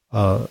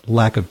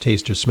lack of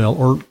taste or smell,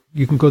 or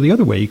you can go the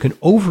other way. You can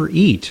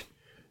overeat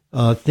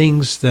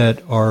things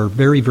that are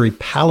very, very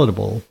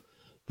palatable,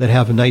 that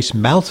have a nice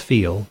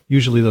mouthfeel.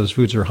 Usually those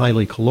foods are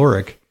highly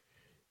caloric,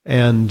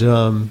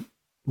 and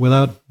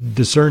without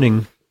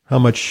discerning how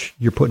much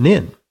you're putting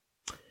in.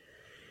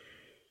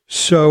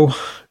 So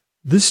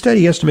this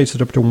study estimates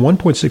that up to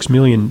 1.6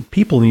 million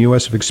people in the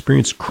U.S. have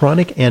experienced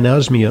chronic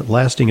anosmia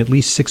lasting at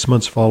least 6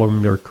 months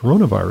following their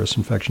coronavirus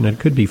infection. And it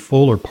could be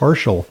full or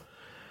partial.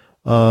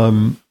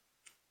 30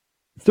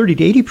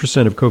 to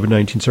 80% of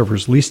COVID-19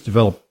 sufferers at least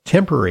develop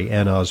temporary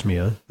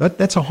anosmia.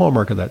 That's a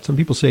hallmark of that. Some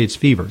people say it's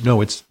fever.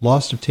 No, it's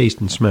loss of taste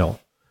and smell.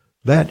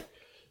 That,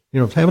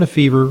 having a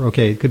fever,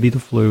 okay, it could be the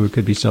flu, it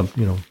could be some,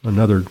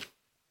 another,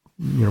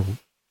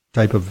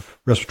 type of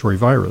respiratory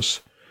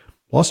virus.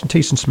 Loss of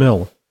taste and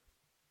smell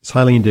is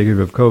highly indicative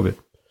of COVID.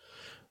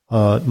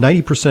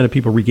 90% of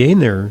people regain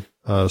their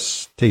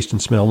taste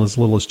and smell in as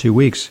little as 2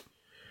 weeks.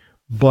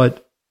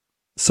 But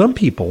some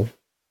people,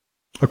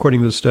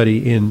 according to the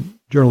study in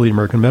Journal of the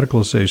American Medical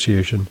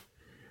Association,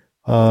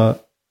 are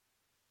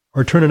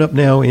turning up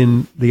now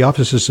in the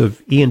offices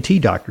of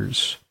ENT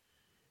doctors,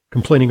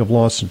 complaining of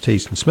loss of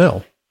taste and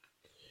smell.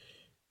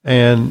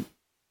 And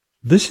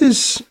this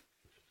is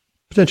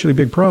potentially a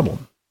big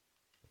problem.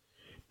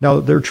 Now,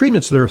 there are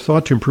treatments that are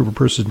thought to improve a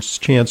person's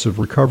chance of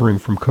recovering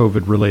from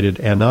COVID-related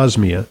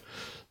anosmia,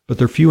 but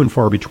they're few and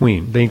far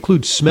between. They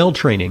include smell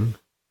training.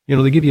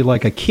 They give you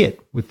like a kit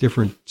with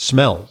different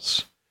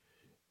smells,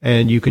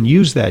 and you can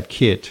use that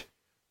kit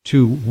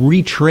to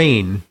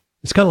retrain.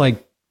 It's kind of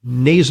like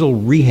nasal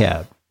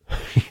rehab.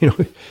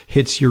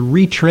 It's you're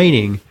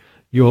retraining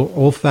your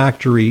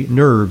olfactory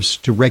nerves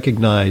to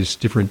recognize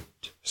different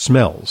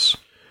smells.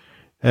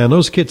 And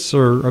those kits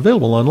are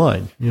available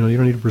online. You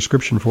don't need a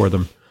prescription for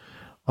them.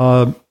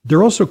 There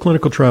are also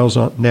clinical trials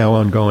now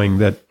ongoing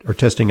that are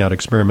testing out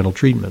experimental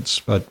treatments,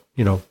 but,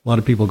 a lot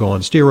of people go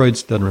on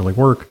steroids, doesn't really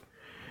work.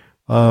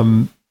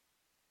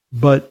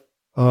 But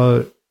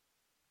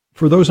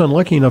for those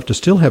unlucky enough to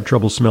still have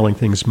trouble smelling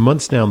things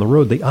months down the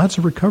road, the odds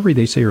of recovery,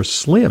 they say, are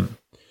slim.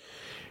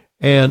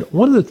 And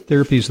one of the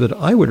therapies that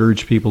I would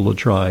urge people to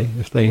try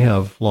if they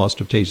have loss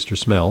of taste or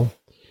smell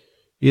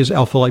is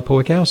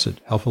alpha-lipoic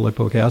acid.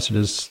 Alpha-lipoic acid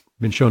has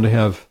been shown to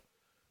have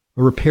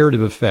a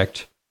reparative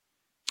effect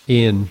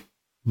in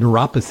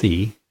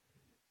neuropathy,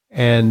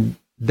 and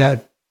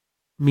that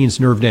means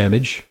nerve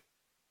damage,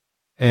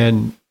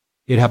 and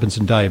it happens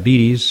in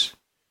diabetes,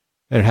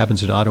 and it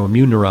happens in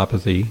autoimmune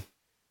neuropathy,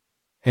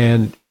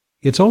 and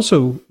it's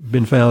also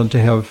been found to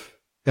have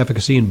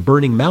efficacy in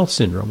burning mouth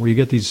syndrome, where you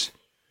get these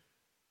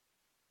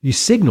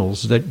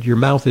signals that your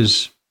mouth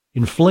is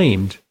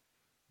inflamed,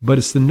 but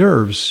it's the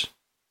nerves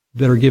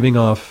that are giving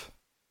off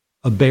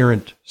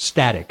aberrant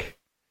static.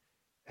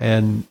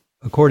 And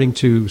according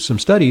to some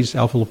studies,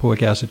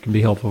 alpha-lipoic acid can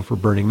be helpful for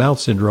burning mouth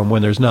syndrome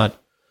when there's not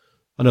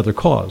another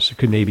cause. It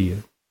could maybe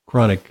a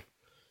chronic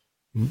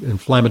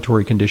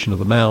inflammatory condition of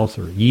the mouth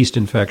or yeast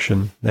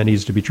infection that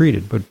needs to be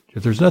treated. But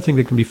if there's nothing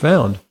that can be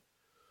found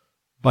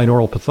by an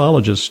oral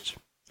pathologist,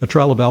 a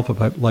trial of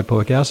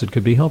alpha-lipoic acid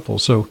could be helpful.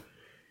 So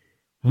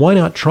why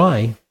not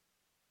try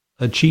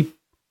a cheap,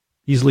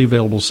 easily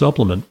available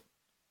supplement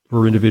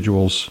for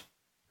individuals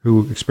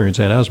who experience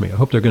anosmia? I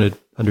hope they're going to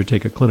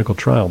undertake a clinical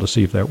trial to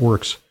see if that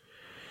works.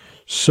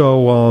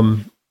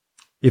 So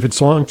if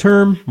it's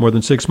long-term, more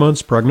than 6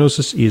 months,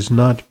 prognosis is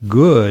not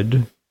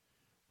good.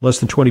 Less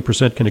than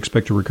 20% can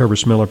expect to recover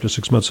smell after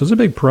 6 months. So it's a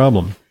big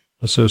problem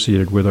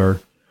associated with our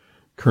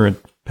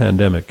current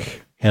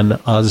pandemic,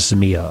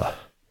 anosmia.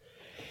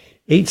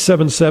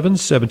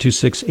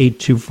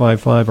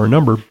 877-726-8255, our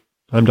number.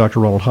 I'm Dr.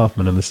 Ronald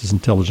Hoffman, and this is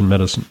Intelligent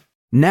Medicine.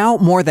 Now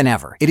more than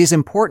ever, it is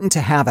important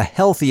to have a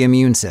healthy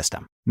immune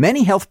system.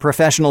 Many health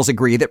professionals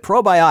agree that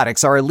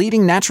probiotics are a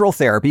leading natural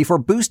therapy for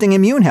boosting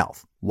immune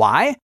health.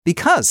 Why?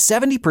 Because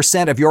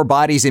 70% of your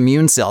body's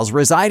immune cells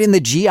reside in the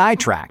GI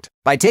tract.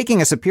 By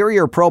taking a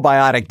superior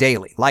probiotic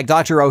daily, like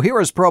Dr.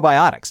 Ohhira's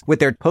probiotics, with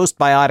their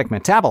postbiotic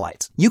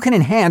metabolites, you can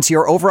enhance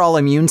your overall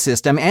immune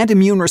system and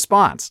immune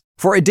response.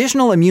 For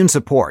additional immune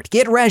support,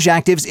 get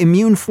RegActive's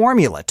immune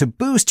formula to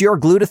boost your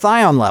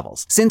glutathione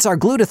levels, since our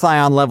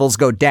glutathione levels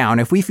go down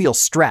if we feel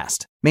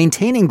stressed.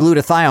 Maintaining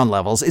glutathione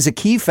levels is a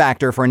key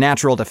factor for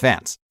natural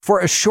defense. For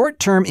a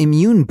short-term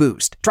immune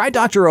boost, try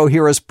Dr.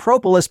 Ohhira's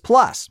Propolis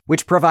Plus,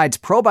 which provides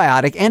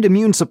probiotic and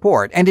immune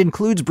support and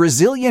includes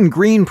Brazilian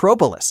green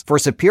propolis for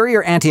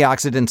superior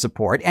antioxidant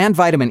support and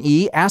vitamin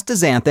E,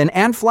 astaxanthin,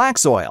 and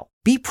flax oil.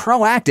 Be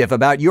proactive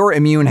about your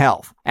immune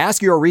health.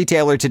 Ask your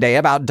retailer today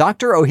about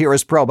Dr.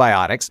 Ohhira's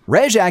probiotics,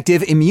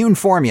 RegActive Immune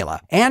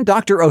Formula, and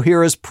Dr.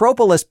 Ohhira's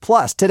Propolis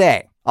Plus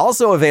today.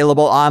 Also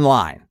available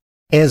online.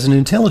 As an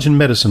Intelligent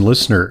Medicine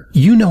listener,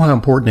 you know how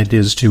important it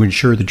is to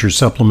ensure that your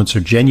supplements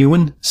are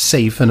genuine,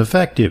 safe, and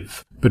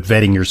effective. But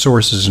vetting your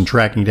sources and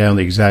tracking down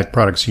the exact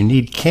products you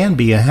need can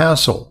be a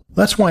hassle.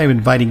 That's why I'm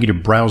inviting you to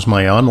browse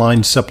my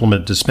online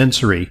supplement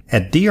dispensary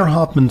at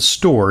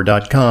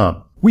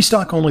drhoffmanstore.com. We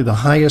stock only the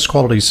highest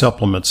quality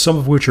supplements, some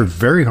of which are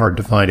very hard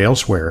to find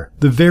elsewhere.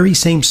 The very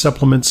same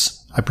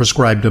supplements I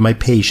prescribe to my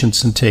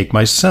patients and take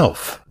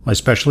myself. My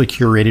specially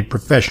curated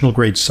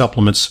professional-grade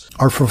supplements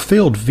are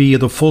fulfilled via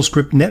the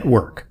Fullscript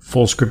network.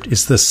 Fullscript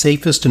is the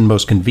safest and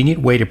most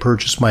convenient way to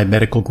purchase my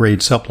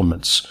medical-grade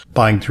supplements.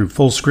 Buying through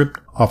Fullscript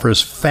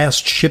offers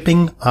fast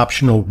shipping,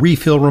 optional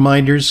refill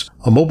reminders,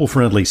 a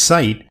mobile-friendly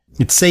site.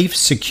 It's safe,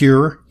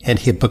 secure, and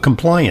HIPAA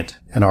compliant,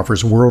 and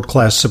offers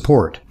world-class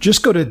support.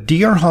 Just go to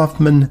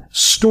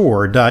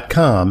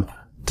drhoffmanstore.com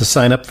to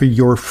sign up for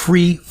your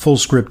free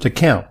Fullscript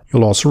account.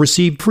 You'll also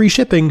receive free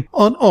shipping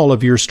on all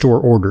of your store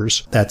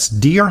orders. That's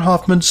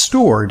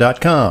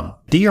drhoffmanstore.com.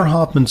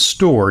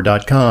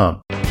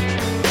 drhoffmanstore.com.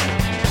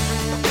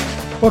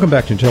 Welcome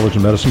back to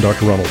Intelligent Medicine.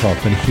 Dr. Ronald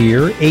Hoffman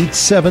here.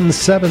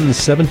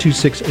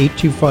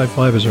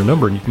 877-726-8255 is our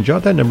number, and you can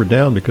jot that number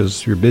down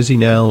because you're busy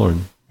now, or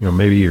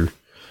maybe you're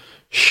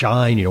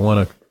shy and you don't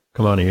want to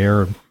come on the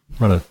air in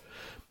front of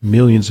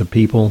millions of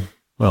people.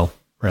 Well,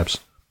 perhaps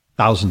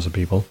thousands of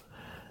people.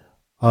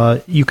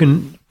 You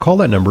can call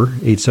that number,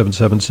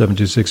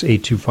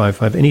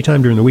 877-726-8255,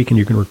 anytime during the week, and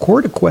you can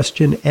record a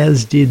question,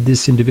 as did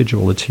this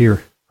individual. Let's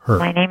hear her.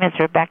 My name is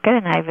Rebecca,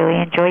 and I really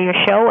enjoy your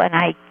show, and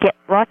I get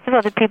lots of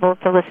other people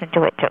to listen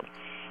to it, too.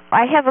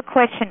 I have a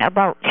question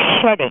about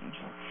shedding,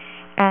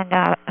 and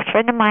a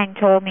friend of mine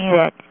told me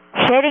that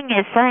shedding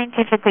is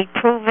scientifically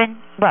proven,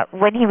 but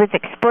when he was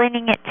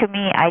explaining it to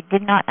me, I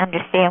did not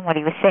understand what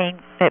he was saying,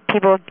 that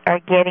people are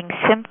getting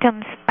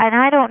symptoms, and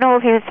I don't know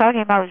if he was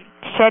talking about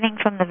shedding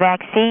from the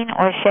vaccine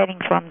or shedding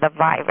from the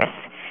virus,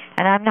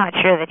 and I'm not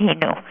sure that he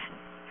knew.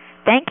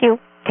 Thank you.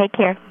 Take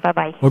care.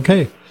 Bye-bye.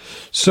 Okay.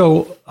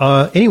 So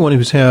anyone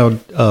who's had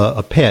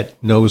a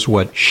pet knows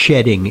what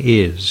shedding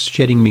is.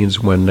 Shedding means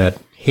when that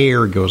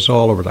hair goes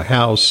all over the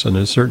house, and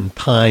there's certain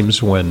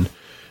times when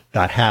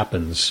that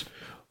happens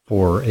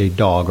for a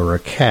dog or a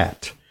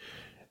cat.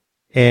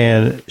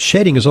 And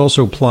shedding is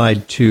also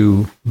applied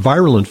to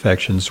viral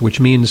infections, which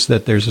means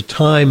that there's a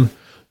time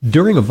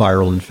during a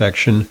viral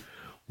infection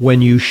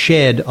when you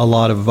shed a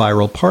lot of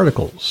viral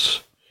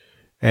particles.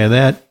 And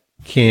that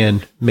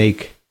can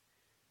make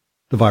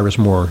the virus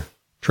more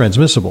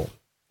transmissible.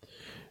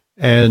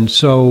 And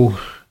so,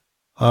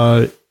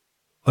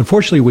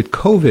 unfortunately, with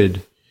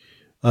COVID,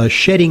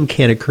 shedding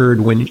can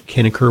occur when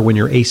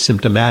you're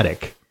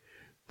asymptomatic.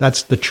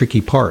 That's the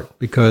tricky part,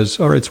 because,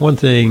 all right, it's one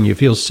thing, you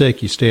feel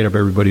sick, you stay out of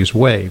everybody's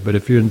way. But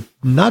if you're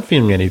not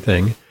feeling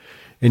anything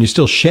and you're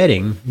still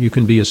shedding, you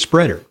can be a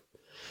spreader.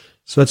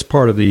 So that's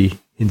part of the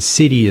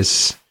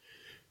insidious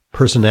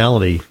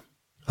personality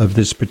of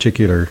this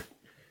particular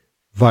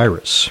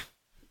virus.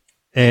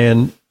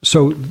 And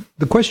so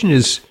the question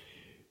is,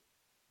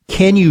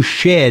 can you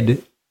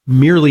shed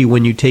merely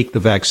when you take the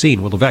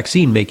vaccine? Will the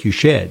vaccine make you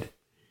shed?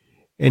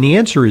 And the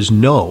answer is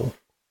no,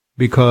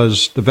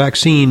 because the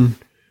vaccines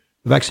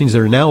that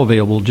are now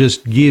available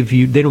just they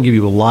don't give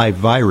you a live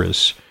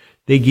virus.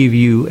 They give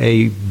you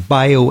a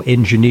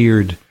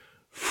bioengineered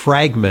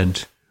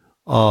fragment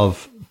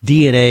of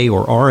DNA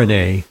or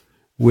RNA,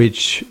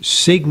 which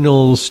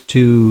signals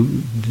to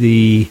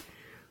the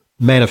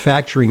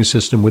manufacturing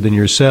system within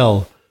your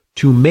cell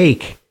to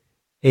make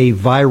a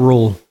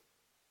viral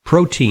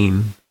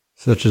protein,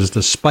 such as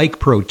the spike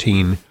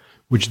protein,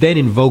 which then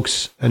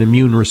invokes an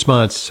immune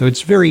response. So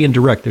it's very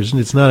indirect.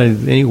 It's not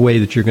any way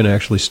that you're going to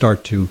actually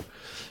start to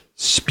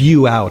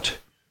spew out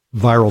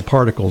viral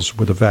particles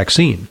with a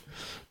vaccine.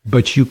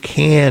 But you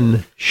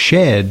can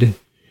shed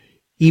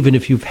even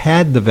if you've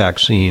had the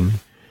vaccine.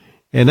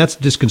 And that's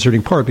the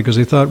disconcerting part, because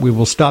they thought we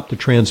will stop the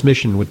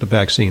transmission with the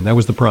vaccine. That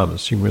was the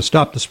promise. You will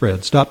stop the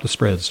spread, stop the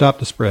spread, stop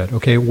the spread.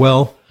 Okay,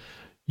 well,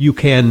 you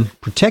can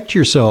protect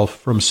yourself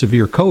from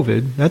severe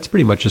COVID. That's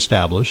pretty much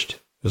established,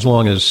 as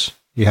long as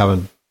you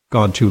haven't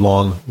gone too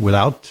long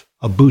without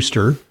a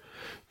booster,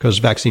 because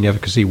vaccine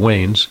efficacy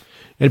wanes.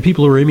 And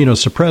people who are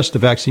immunosuppressed, the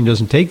vaccine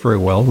doesn't take very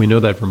well. We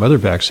know that from other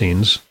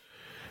vaccines,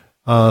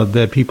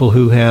 that people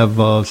who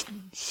have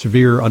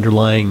severe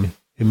underlying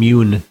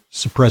immune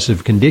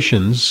suppressive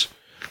conditions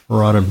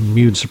or on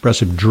immune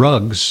suppressive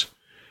drugs,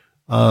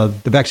 the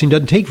vaccine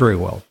doesn't take very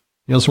well.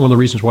 That's one of the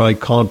reasons why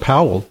Colin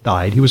Powell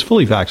died. He was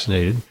fully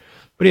vaccinated,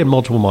 but he had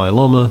multiple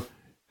myeloma,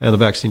 and the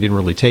vaccine didn't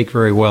really take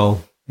very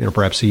well.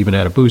 Perhaps he even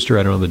had a booster.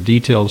 I don't know the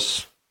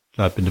details,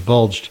 not been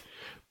divulged,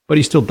 but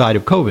he still died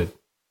of COVID.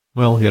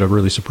 Well, he had a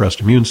really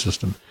suppressed immune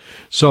system.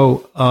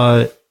 So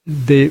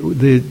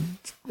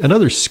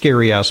another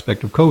scary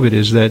aspect of COVID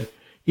is that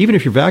even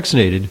if you're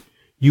vaccinated,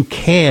 you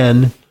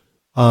can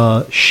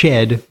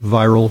shed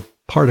viral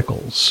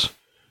particles.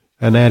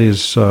 And that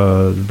is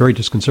very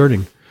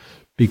disconcerting,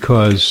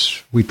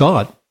 because we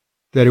thought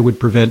that it would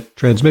prevent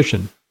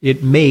transmission.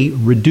 It may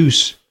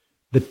reduce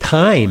the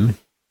time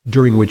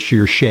during which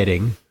you're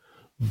shedding,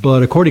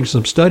 but according to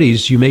some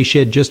studies, you may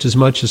shed just as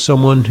much as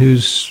someone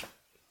who's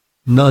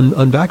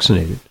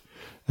unvaccinated,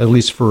 at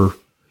least for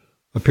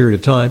a period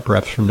of time,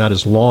 perhaps for not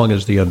as long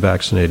as the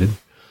unvaccinated,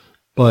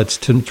 but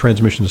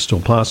transmission is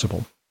still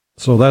possible.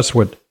 So that's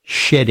what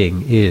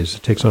shedding is.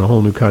 It takes on a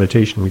whole new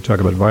connotation when we talk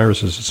about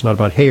viruses. It's not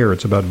about hair,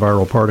 it's about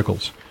viral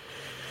particles.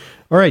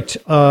 All right.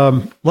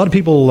 A lot of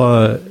people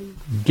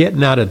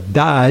getting out of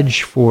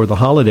Dodge for the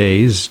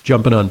holidays,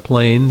 jumping on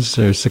planes.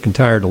 They're sick and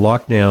tired of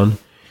lockdown.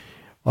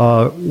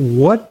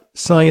 What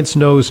science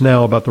knows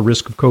now about the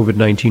risk of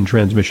COVID-19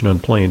 transmission on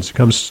planes? It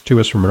comes to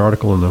us from an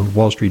article in the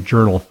Wall Street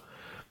Journal.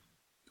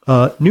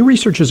 New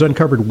research has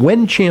uncovered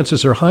when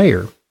chances are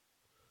higher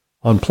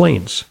on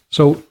planes.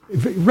 So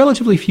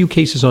relatively few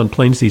cases on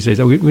planes these days.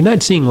 We're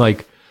not seeing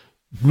like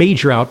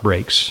major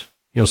outbreaks,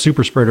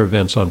 super spreader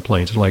events on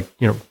planes. Like,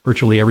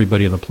 virtually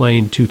everybody on the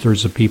plane,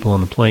 2/3 of people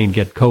on the plane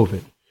get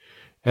COVID,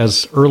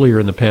 as earlier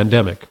in the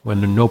pandemic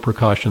when no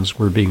precautions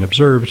were being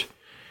observed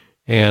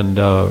and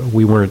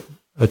we weren't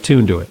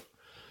attuned to it.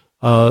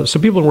 So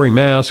people are wearing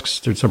masks.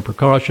 There's some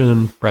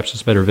precaution. Perhaps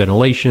it's better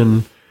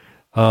ventilation.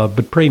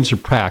 But planes are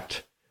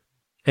packed.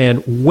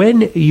 And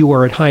when you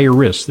are at higher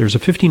risk, there's a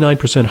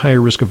 59% higher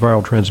risk of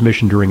viral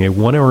transmission during a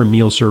 1-hour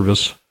meal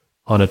service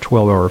on a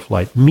 12-hour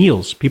flight.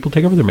 Meals, people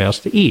take off their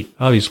masks to eat,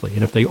 obviously.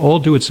 And if they all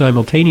do it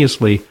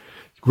simultaneously,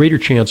 greater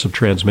chance of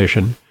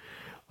transmission.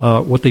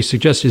 What they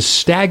suggest is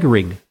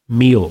staggering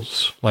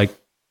meals, like,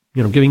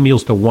 giving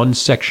meals to one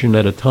section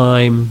at a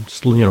time,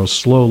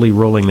 slowly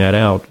rolling that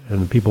out,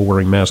 and people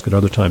wearing masks at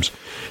other times.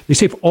 They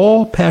say if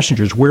all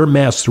passengers wear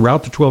masks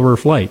throughout the 12-hour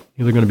flight,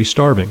 they're going to be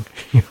starving.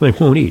 They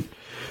won't eat.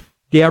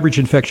 The average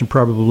infection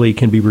probably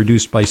can be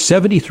reduced by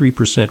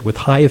 73% with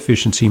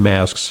high-efficiency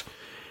masks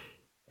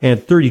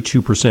and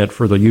 32%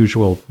 for the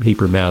usual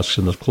paper masks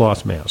and the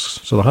cloth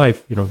masks. So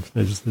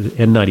is the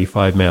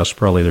N95 masks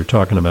probably they're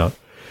talking about.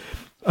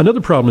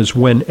 Another problem is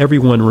when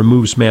everyone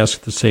removes masks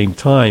at the same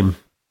time,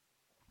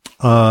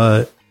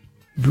 for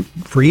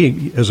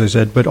eating, as I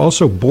said, but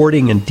also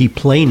boarding and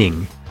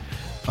deplaning.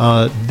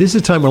 This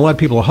is a time when a lot of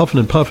people are huffing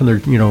and puffing.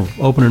 They're,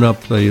 opening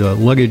up the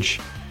luggage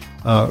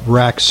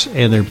racks,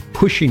 and they're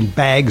pushing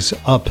bags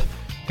up,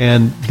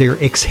 and they're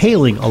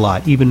exhaling a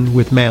lot, even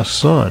with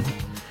masks on.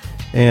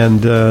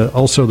 And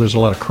also there's a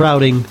lot of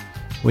crowding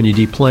when you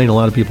deplane, a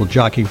lot of people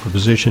jockeying for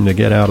position to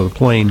get out of the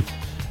plane,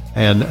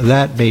 and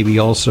that may be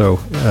also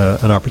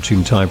an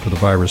opportune time for the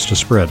virus to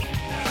spread.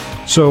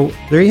 So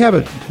there you have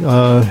it.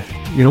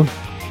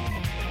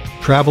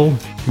 Travel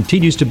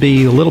continues to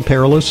be a little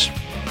perilous,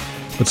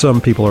 but some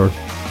people are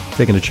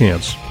taking a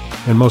chance,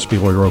 and most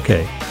people are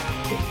okay.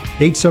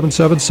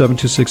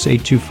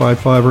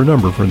 877-726-8255, our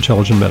number for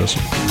Intelligent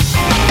Medicine.